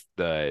he's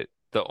the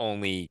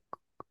only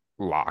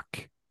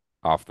lock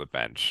off the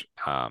bench.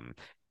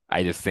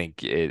 I just think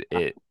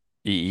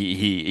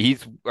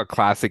he's a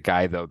classic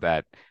guy though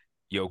that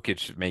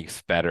Jokic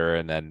makes better,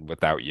 and then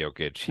without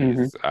Jokic,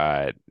 Mm-hmm.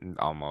 he's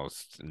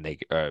almost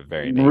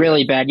very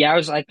Really negative. bad.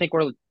 Yeah, I think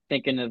we're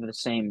thinking of the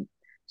same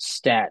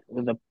stat,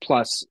 the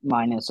plus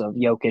minus of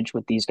Jokic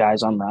with these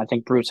guys on the. I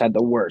think Bruce had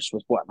the worst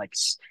with what, like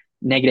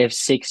negative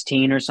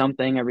 16 or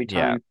something every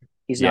Yeah, time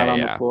he's not yeah, on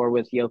the yeah, floor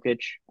with Jokic.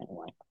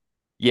 Anyway,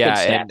 good yeah,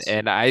 and stats.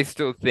 and I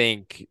still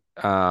think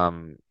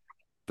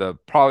the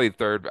probably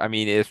third. I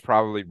mean, it's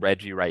probably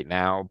Reggie right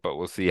now, but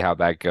we'll see how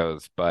that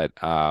goes. But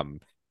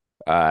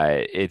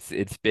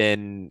it's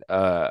been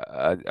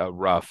a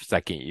rough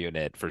second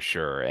unit for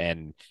sure,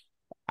 and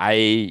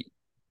I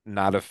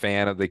not a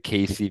fan of the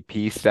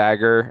KCP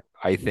stagger.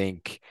 I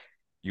think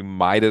you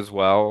might as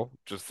well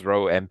just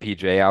throw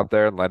MPJ out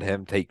there and let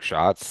him take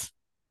shots.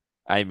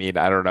 I mean,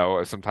 I don't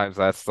know. Sometimes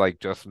that's like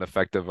just an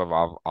effective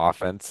of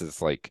offense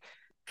is like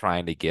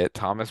trying to get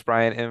Thomas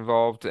Bryant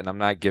involved, and I'm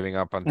not giving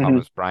up on Mm-hmm.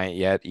 Thomas Bryant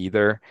yet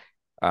either,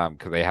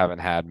 because they haven't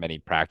had many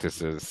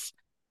practices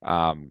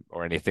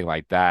or anything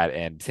like that.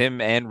 And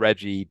Tim and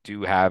Reggie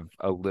do have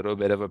a little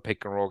bit of a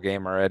pick and roll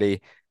game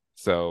already,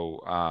 so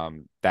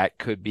that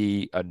could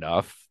be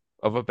enough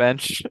of a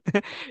bench.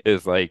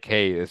 Is like,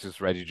 hey, it's just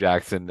Reggie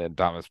Jackson and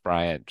Thomas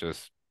Bryant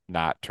just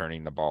not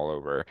turning the ball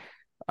over.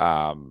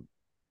 Um,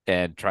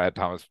 and try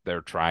Thomas,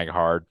 they're trying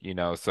hard,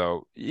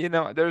 So,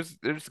 there's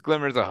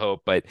glimmers of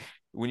hope, but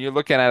when you're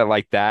looking at it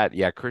like that,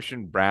 yeah,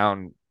 Christian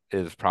Brown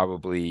is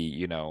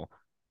probably,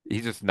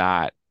 he's just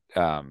not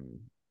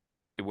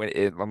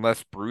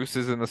unless Bruce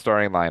is in the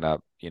starting lineup,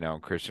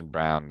 Christian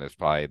Brown is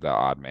probably the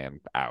odd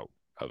man out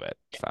of it.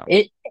 So,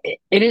 It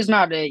is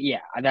not a yeah,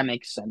 that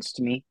makes sense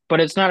to me, but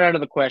it's not out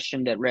of the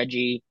question that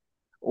Reggie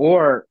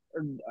or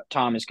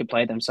Thomas could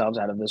play themselves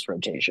out of this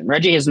rotation.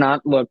 Reggie has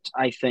not looked,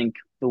 I think,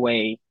 the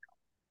way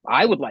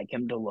I would like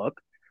him to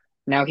look.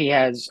 Now he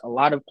has a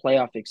lot of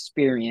playoff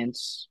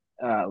experience,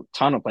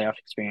 ton of playoff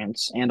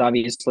experience, and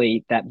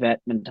obviously that vet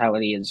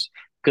mentality is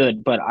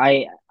good. But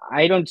I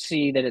don't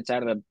see that it's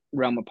out of the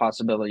realm of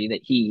possibility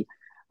that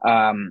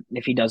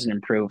if he doesn't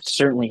improve,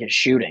 certainly his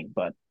shooting,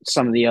 but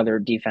some of the other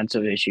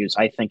defensive issues,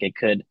 I think it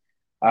could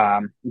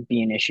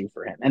be an issue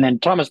for him. And then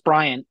Thomas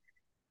Bryant,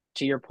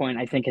 to your point,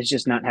 I think has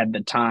just not had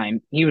the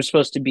time. He was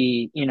supposed to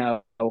be,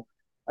 an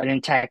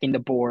attacking the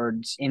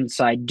boards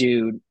inside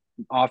dude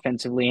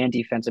offensively and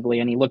defensively,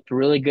 and he looked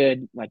really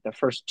good like the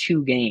first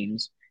two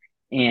games,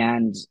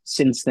 and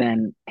since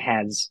then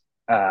has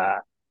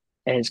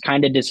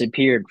kind of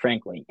disappeared,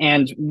 frankly.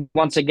 And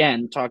once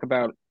again, talk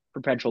about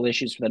perpetual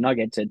issues for the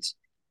Nuggets. It's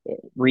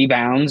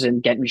rebounds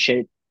and getting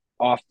shit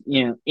off,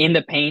 in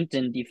the paint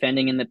and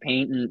defending in the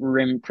paint and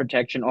rim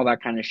protection, all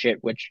that kind of shit,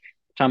 which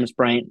Thomas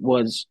Bryant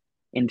was,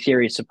 in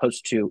theory,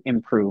 supposed to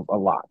improve a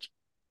lot.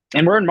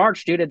 And we're in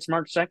March, dude. It's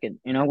March 2nd.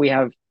 We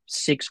have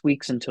 6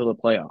 weeks until the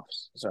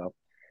playoffs. So,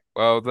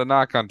 well, the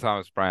knock on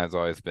Thomas Bryant's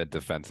always been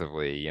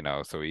defensively,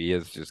 so he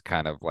is just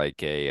kind of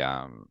like a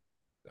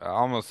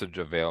almost a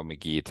JaVale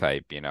McGee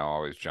type,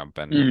 always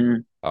jumping, mm-hmm.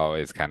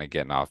 always kind of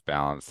getting off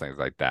balance, things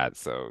like that.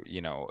 So,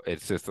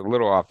 it's just a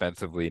little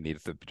offensively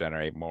needs to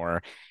generate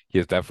more. He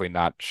has definitely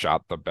not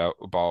shot the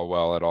ball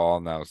well at all,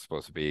 and that was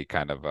supposed to be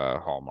kind of a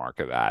hallmark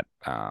of that.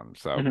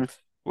 So Mm-hmm.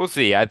 we'll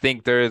see. I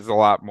think there is a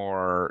lot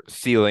more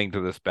ceiling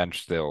to this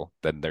bench still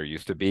than there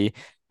used to be.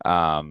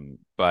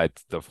 But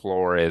the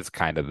floor is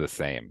kind of the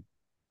same,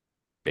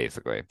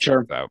 basically.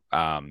 Sure. So,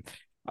 I don't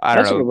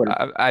That's a know. good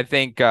one. I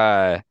think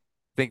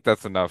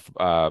that's enough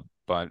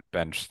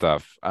bench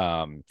stuff.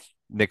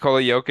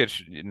 Nikola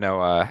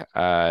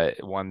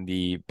Jokic, won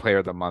the Player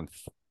of the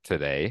Month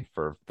today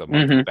for the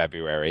month of Hmm.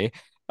 February.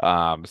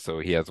 So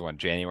he has won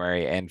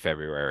January and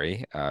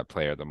February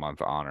Player of the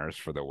Month honors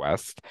for the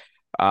West.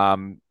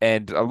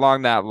 And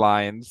along that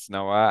lines,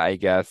 Noah, I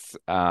guess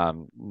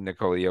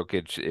Nikola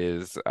Jokic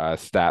is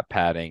stat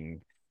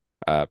padding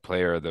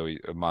Player of the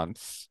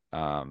Month.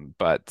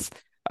 But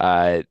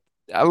uh,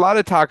 a lot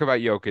of talk about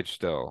Jokic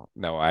still.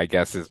 No, I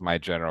guess is my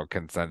general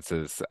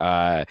consensus.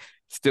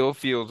 Still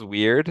feels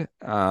weird.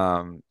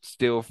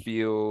 Still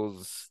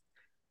feels.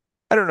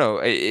 I don't know.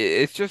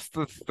 It's just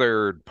the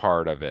third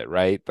part of it,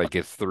 right? Like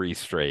it's three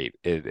straight.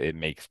 It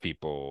makes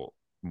people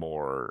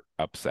more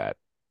upset.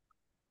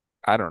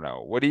 I don't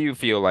know. What do you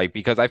feel like?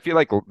 Because I feel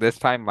like this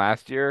time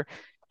last year,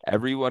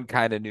 everyone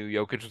kind of knew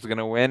Jokic was going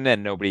to win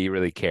and nobody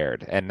really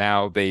cared. And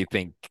now they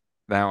think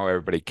now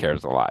everybody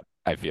cares a lot,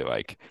 I feel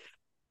like.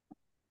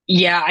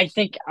 Yeah, I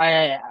think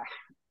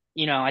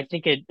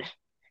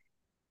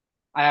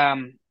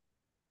um,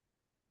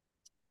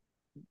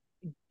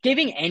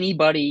 giving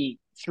anybody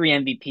three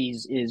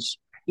MVPs is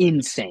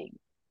insane.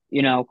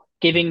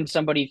 Giving Mhm.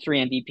 somebody three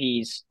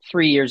MVPs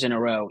 3 years in a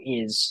row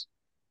is,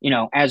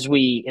 as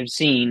we have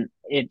seen,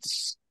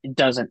 it's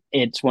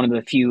one of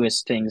the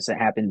fewest things that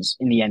happens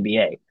in the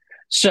NBA.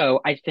 So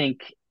I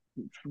think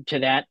to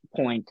that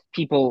point,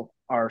 people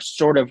are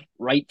sort of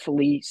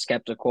rightfully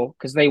skeptical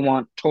because they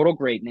want total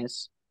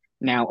greatness.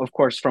 Now, of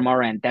course, from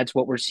our end, that's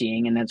what we're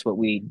seeing, and that's what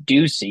we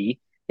do see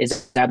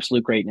is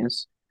absolute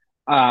greatness.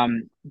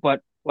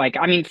 But like,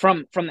 I mean,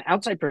 from the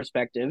outside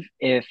perspective,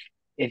 if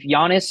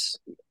Giannis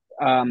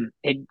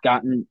had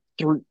gotten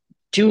through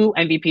two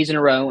MVPs in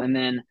a row and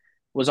then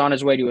was on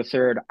his way to a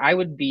third, I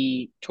would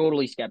be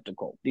totally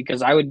skeptical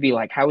because I would be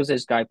like, how is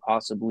this guy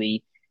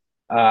possibly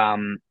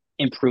um,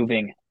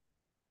 improving,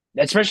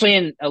 especially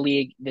in a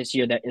league this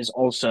year that is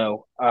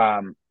also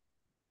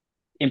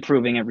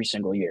improving every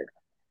single year.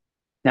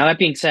 Now that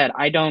being said,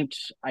 I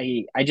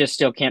just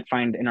still can't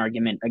find an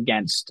argument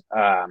against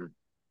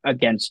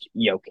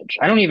Jokic.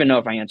 I don't even know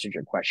if I answered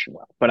your question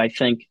well, but I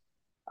think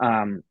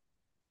um,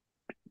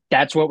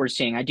 that's what we're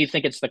seeing. I do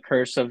think it's the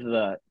curse of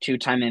the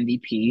two-time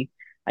MVP.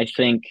 I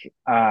think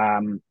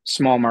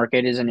small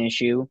market is an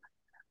issue,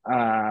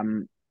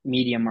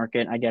 media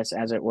market, I guess,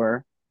 as it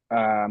were.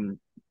 Um,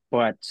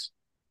 but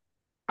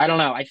I don't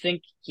know.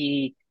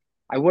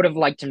 I would have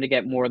liked him to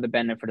get more of the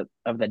benefit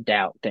of the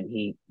doubt than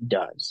he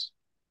does.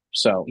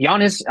 So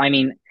Giannis, I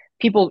mean,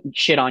 people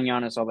shit on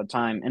Giannis all the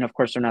time, and of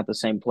course they're not the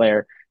same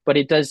player, but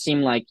it does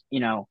seem like,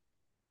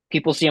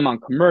 people see him on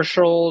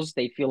commercials.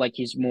 They feel like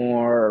he's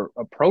more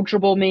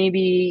approachable,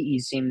 maybe. He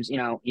seems,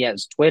 he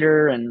has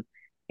Twitter and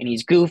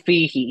he's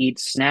goofy. He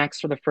eats snacks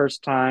for the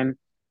first time.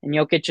 And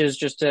Jokic is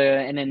just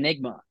an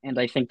enigma. And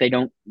I think they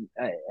don't,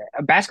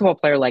 a basketball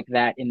player like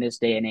that in this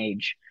day and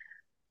age,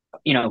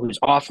 who's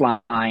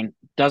offline,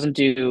 doesn't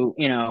do,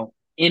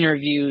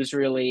 interviews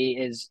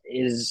really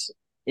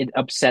it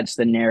upsets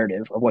the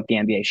narrative of what the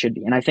NBA should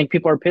be. And I think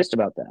people are pissed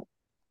about that.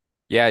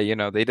 Yeah,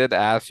 they did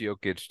ask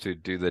Jokic to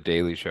do the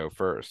Daily Show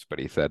first, but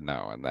he said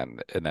no, and then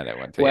it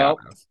went to Well,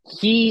 Giannis.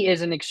 he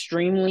is an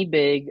extremely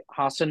big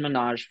Hassan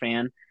Minaj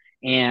fan,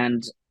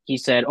 and he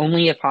said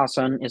only if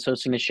Hassan is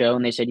hosting the show,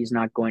 and they said he's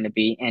not going to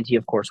be, and he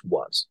of course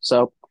was.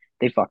 So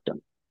they fucked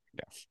him.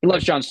 Yes, He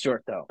loves Jon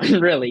Stewart though.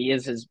 Really, he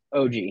is his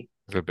OG. he's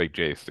a big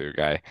J Stu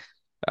guy.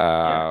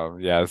 Yeah.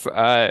 Yes.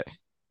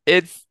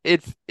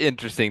 It's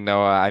interesting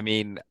though. I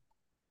mean,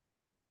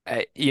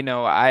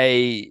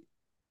 I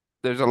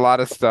there's a lot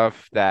of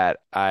stuff that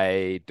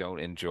I don't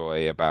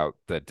enjoy about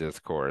the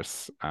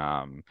discourse.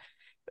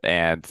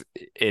 And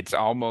it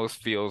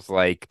almost feels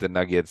like the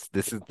Nuggets,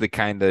 this is the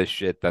kind of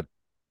shit that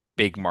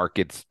big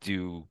markets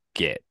do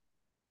get,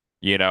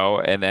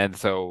 and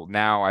so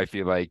now I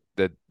feel like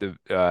the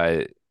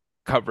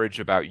coverage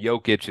about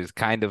Jokic is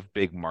kind of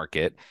big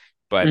market,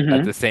 but at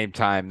Mm-hmm. the same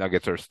time,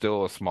 Nuggets are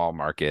still a small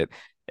market,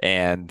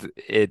 and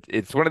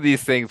it's one of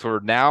these things where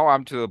now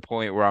I'm to the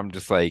point where I'm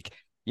just like,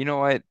 you know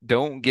what?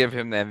 Don't give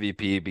him the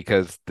MVP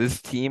because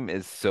this team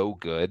is so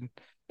good,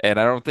 and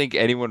I don't think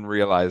anyone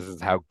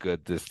realizes how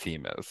good this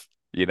team is.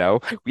 We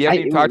haven't I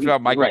even talked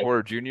about Michael right.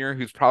 Porter Jr.,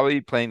 who's probably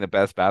playing the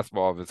best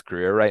basketball of his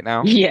career right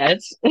now.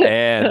 Yes.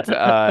 And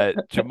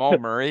Jamal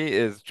Murray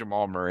is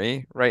Jamal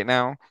Murray right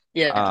now.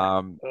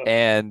 Yeah.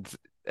 And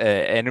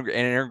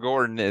Aaron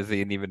Gordon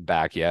isn't even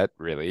back yet,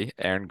 really.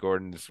 Aaron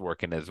Gordon's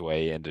working his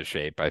way into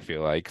shape, I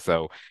feel like.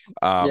 So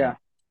Yeah. um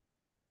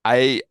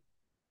I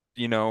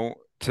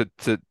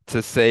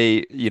to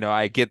say,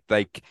 I get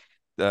like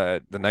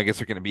the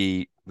Nuggets are gonna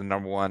be the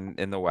number one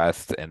in the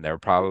West, and they're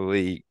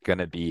probably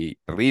gonna be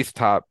at least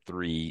top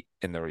three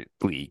in the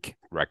league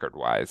record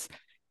wise.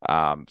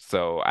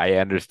 So I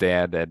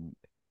understand, and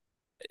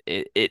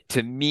it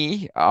to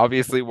me,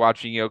 obviously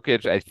watching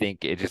Jokic, I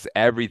think it just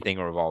everything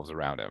revolves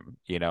around him,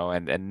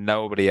 and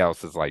nobody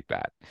else is like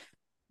that.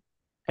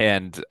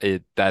 And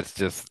that's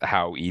just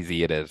how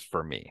easy it is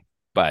for me.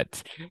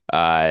 But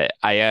I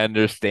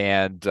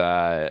understand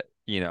I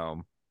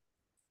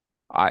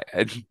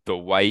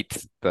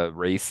the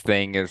race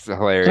thing is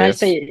Can I hilarious.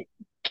 say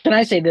can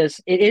I say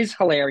this? It is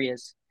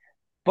hilarious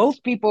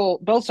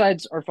both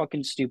sides are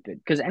fucking stupid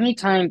because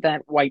anytime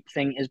that white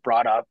thing is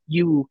brought up,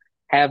 you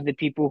have the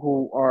people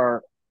who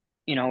are,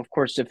 of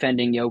course,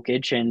 defending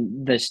Jokic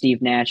and the Steve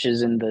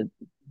Nashes and the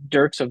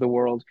Dirks of the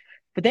world.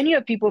 But then you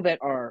have people that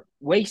are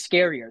way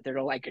scarier that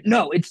are like,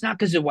 no, it's not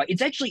because of white.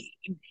 It's actually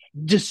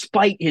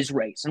despite his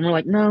race. And we're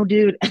like, no,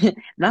 dude,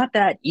 not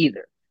that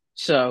either.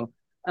 So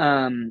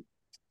um,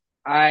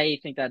 I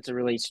think that's a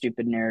really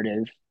stupid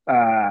narrative.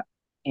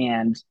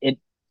 And it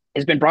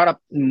has been brought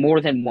up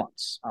more than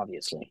once,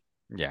 obviously.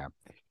 Yeah.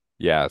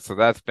 Yeah, so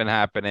that's been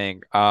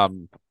happening.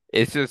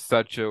 It's just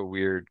such a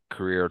weird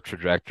career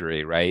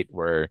trajectory, right?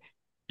 Where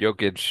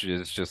Jokic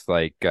is just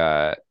like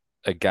a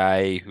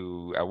guy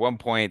who at one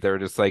point they were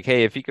just like,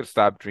 hey, if he could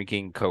stop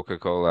drinking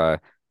Coca-Cola,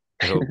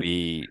 he'll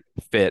be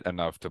fit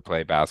enough to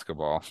play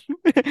basketball.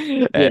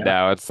 And Yeah.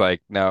 now it's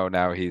like, no,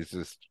 now he's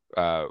just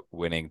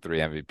winning 3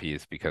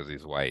 MVPs because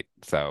he's white.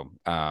 So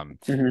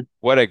Hmm.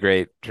 what a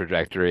great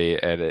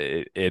trajectory. And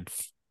it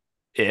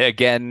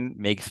again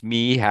makes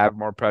me have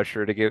more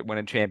pressure to win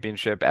a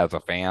championship as a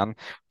fan,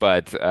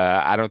 but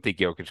I don't think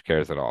Jokic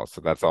cares at all. So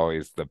that's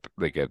always the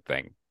good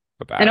thing And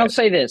about it. I'll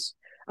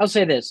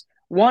say this.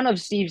 One of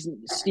Steve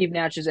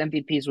Nash's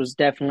MVPs was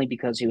definitely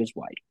because he was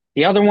white.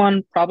 The other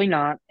one, probably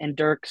not. And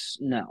Dirk's,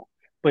 no.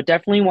 But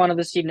definitely one of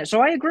the Steve Nash.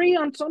 So I agree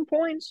on some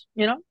points.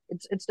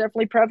 It's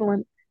definitely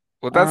prevalent.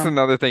 Well, that's Um,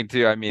 another thing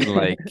too. I mean,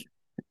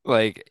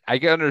 like I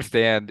can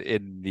understand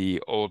in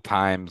the old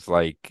times,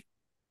 like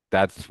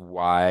that's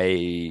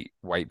why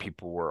white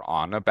people were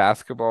on a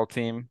basketball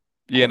team,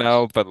 of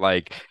course. but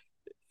like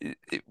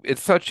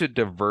it's such a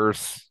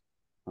diverse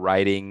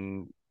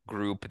writing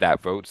group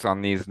that votes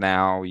on these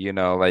now,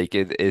 like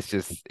it's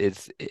just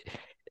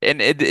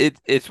and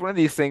it's one of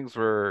these things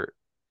where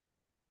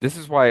this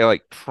is why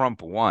like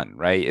Trump won,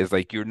 right? Is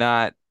like you're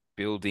not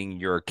building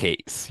your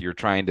case. You're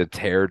trying to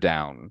tear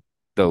down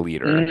the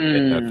leader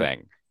in the Mm,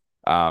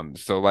 thing.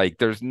 So like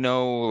there's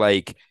no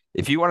like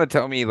if you want to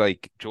tell me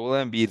like Joel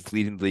Embiid's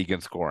leading the league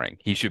in scoring,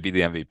 he should be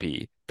the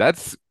MVP.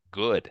 That's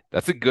good.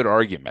 That's a good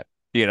argument.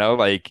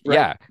 Like right.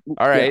 yeah,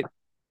 all Yeah. right.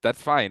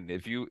 That's fine.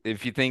 If you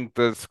think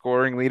the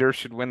scoring leader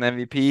should win the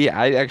MVP,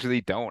 I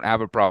actually don't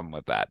have a problem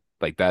with that.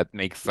 Like that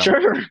makes some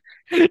Sure.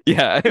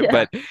 yeah,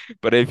 Yeah.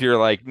 but if you're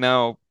like,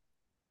 no,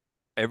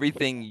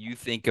 everything you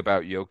think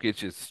about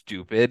Jokic is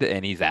stupid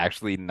and he's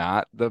actually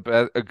not the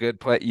best a good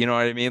play. You know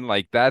what I mean?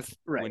 Like that's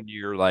Right. when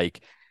you're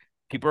like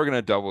people are going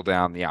to double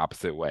down the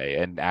opposite way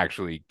and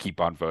actually keep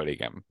on voting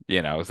him.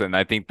 So, and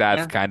I think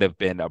that's Yeah. kind of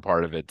been a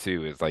part of it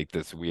too, is like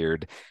this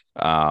weird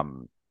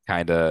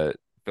kind of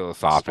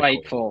philosophical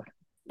Spiteful.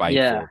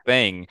 Yeah. spiteful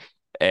thing.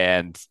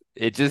 And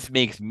it just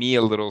makes me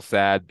a little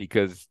sad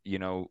because,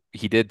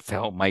 he did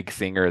tell Mike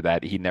Singer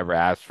that he never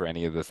asked for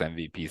any of this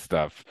MVP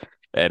stuff.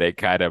 And it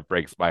kind of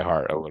breaks my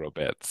heart a little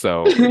bit.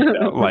 So,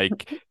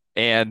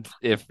 and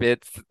if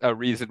it's a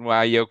reason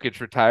why Jokic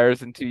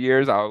retires in 2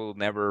 years, I will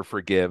never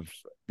forgive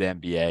the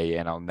NBA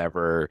and I'll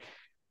never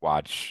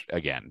watch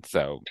again.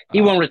 So,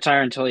 He won't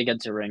retire until he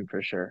gets a ring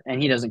for sure.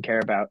 And he doesn't care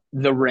about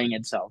the ring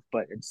itself,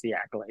 but it's the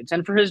accolades.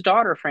 And for his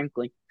daughter,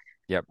 frankly.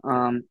 yep.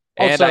 And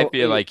I Also,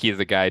 feel like he's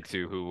a guy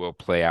too who will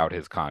play out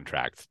his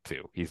contract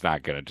too. He's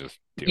not gonna just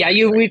do yeah,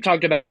 it. we've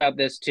talked about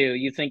this too.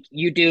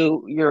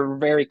 You're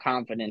very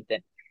confident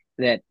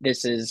that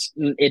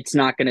it's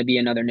not going to be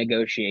another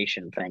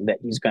negotiation thing that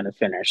he's going to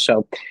finish.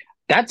 So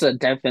that's a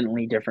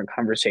definitely different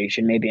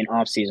conversation, maybe an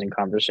off-season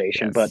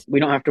conversation, but Yes. we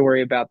don't have to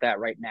worry about that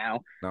right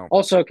now. No.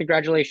 Also,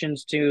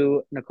 congratulations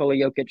to Nikola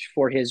Jokic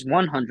for his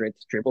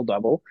 100th triple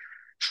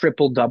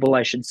double,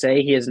 I should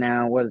say. He is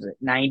now, what is it,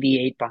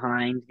 98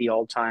 behind the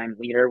all-time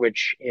leader,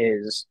 which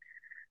is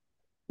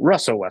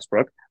Russell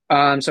Westbrook.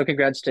 So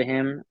congrats to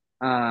him.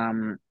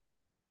 Um,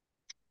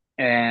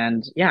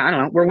 and yeah, I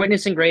don't know. We're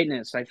witnessing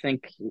greatness. I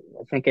think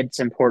it's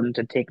important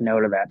to take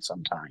note of that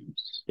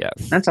sometimes.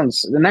 Yes.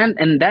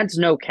 And that's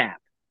no cap.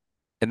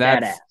 And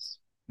That that's ass.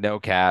 no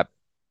cap,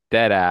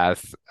 dead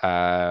ass,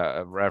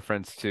 a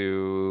reference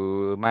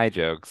to my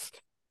jokes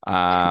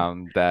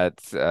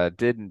that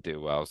didn't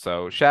do well.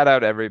 So shout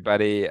out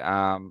everybody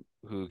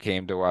who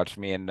came to watch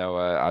me and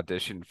Noah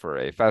audition for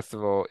a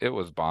festival. It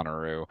was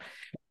Bonnaroo.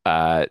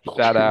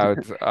 Shout out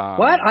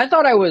What? I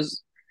thought I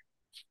was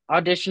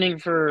auditioning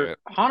for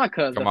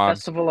Hanukkah, the come on.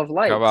 Festival of Come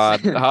Lights. on.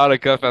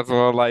 Hanukkah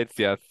Festival of Lights.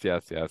 Yes,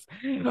 yes, yes.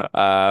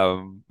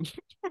 Um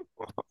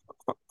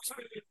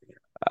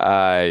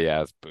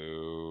yes,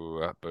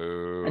 boo,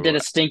 boo. I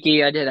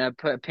did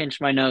a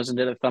pinch my nose and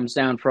did a thumbs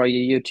down for all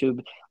you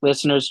YouTube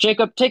listeners.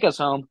 Jacob, take us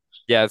home.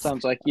 Yes.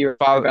 Sounds like you're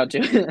Follow about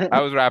to.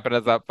 I was wrapping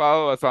us up.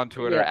 Follow us on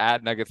Twitter Yeah.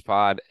 at Nuggets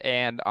Pod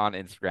and on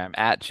Instagram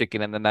at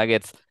Chicken and the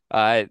Nuggets.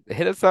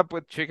 Hit us up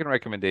with chicken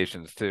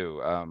recommendations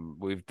too.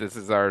 This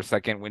is our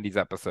second Wendy's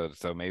episode,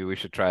 so maybe we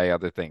should try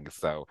other things.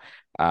 So,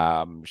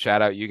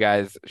 shout out you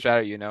guys, shout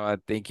out you Noah,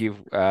 thank you.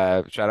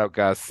 Shout out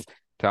Gus.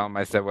 Tell him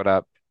I said what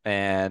up, I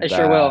and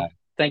sure will.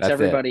 Thanks, that's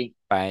it. everybody.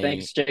 Bye.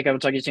 Thanks, Jacob. I'll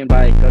talk to you soon.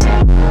 Bye.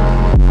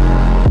 Go.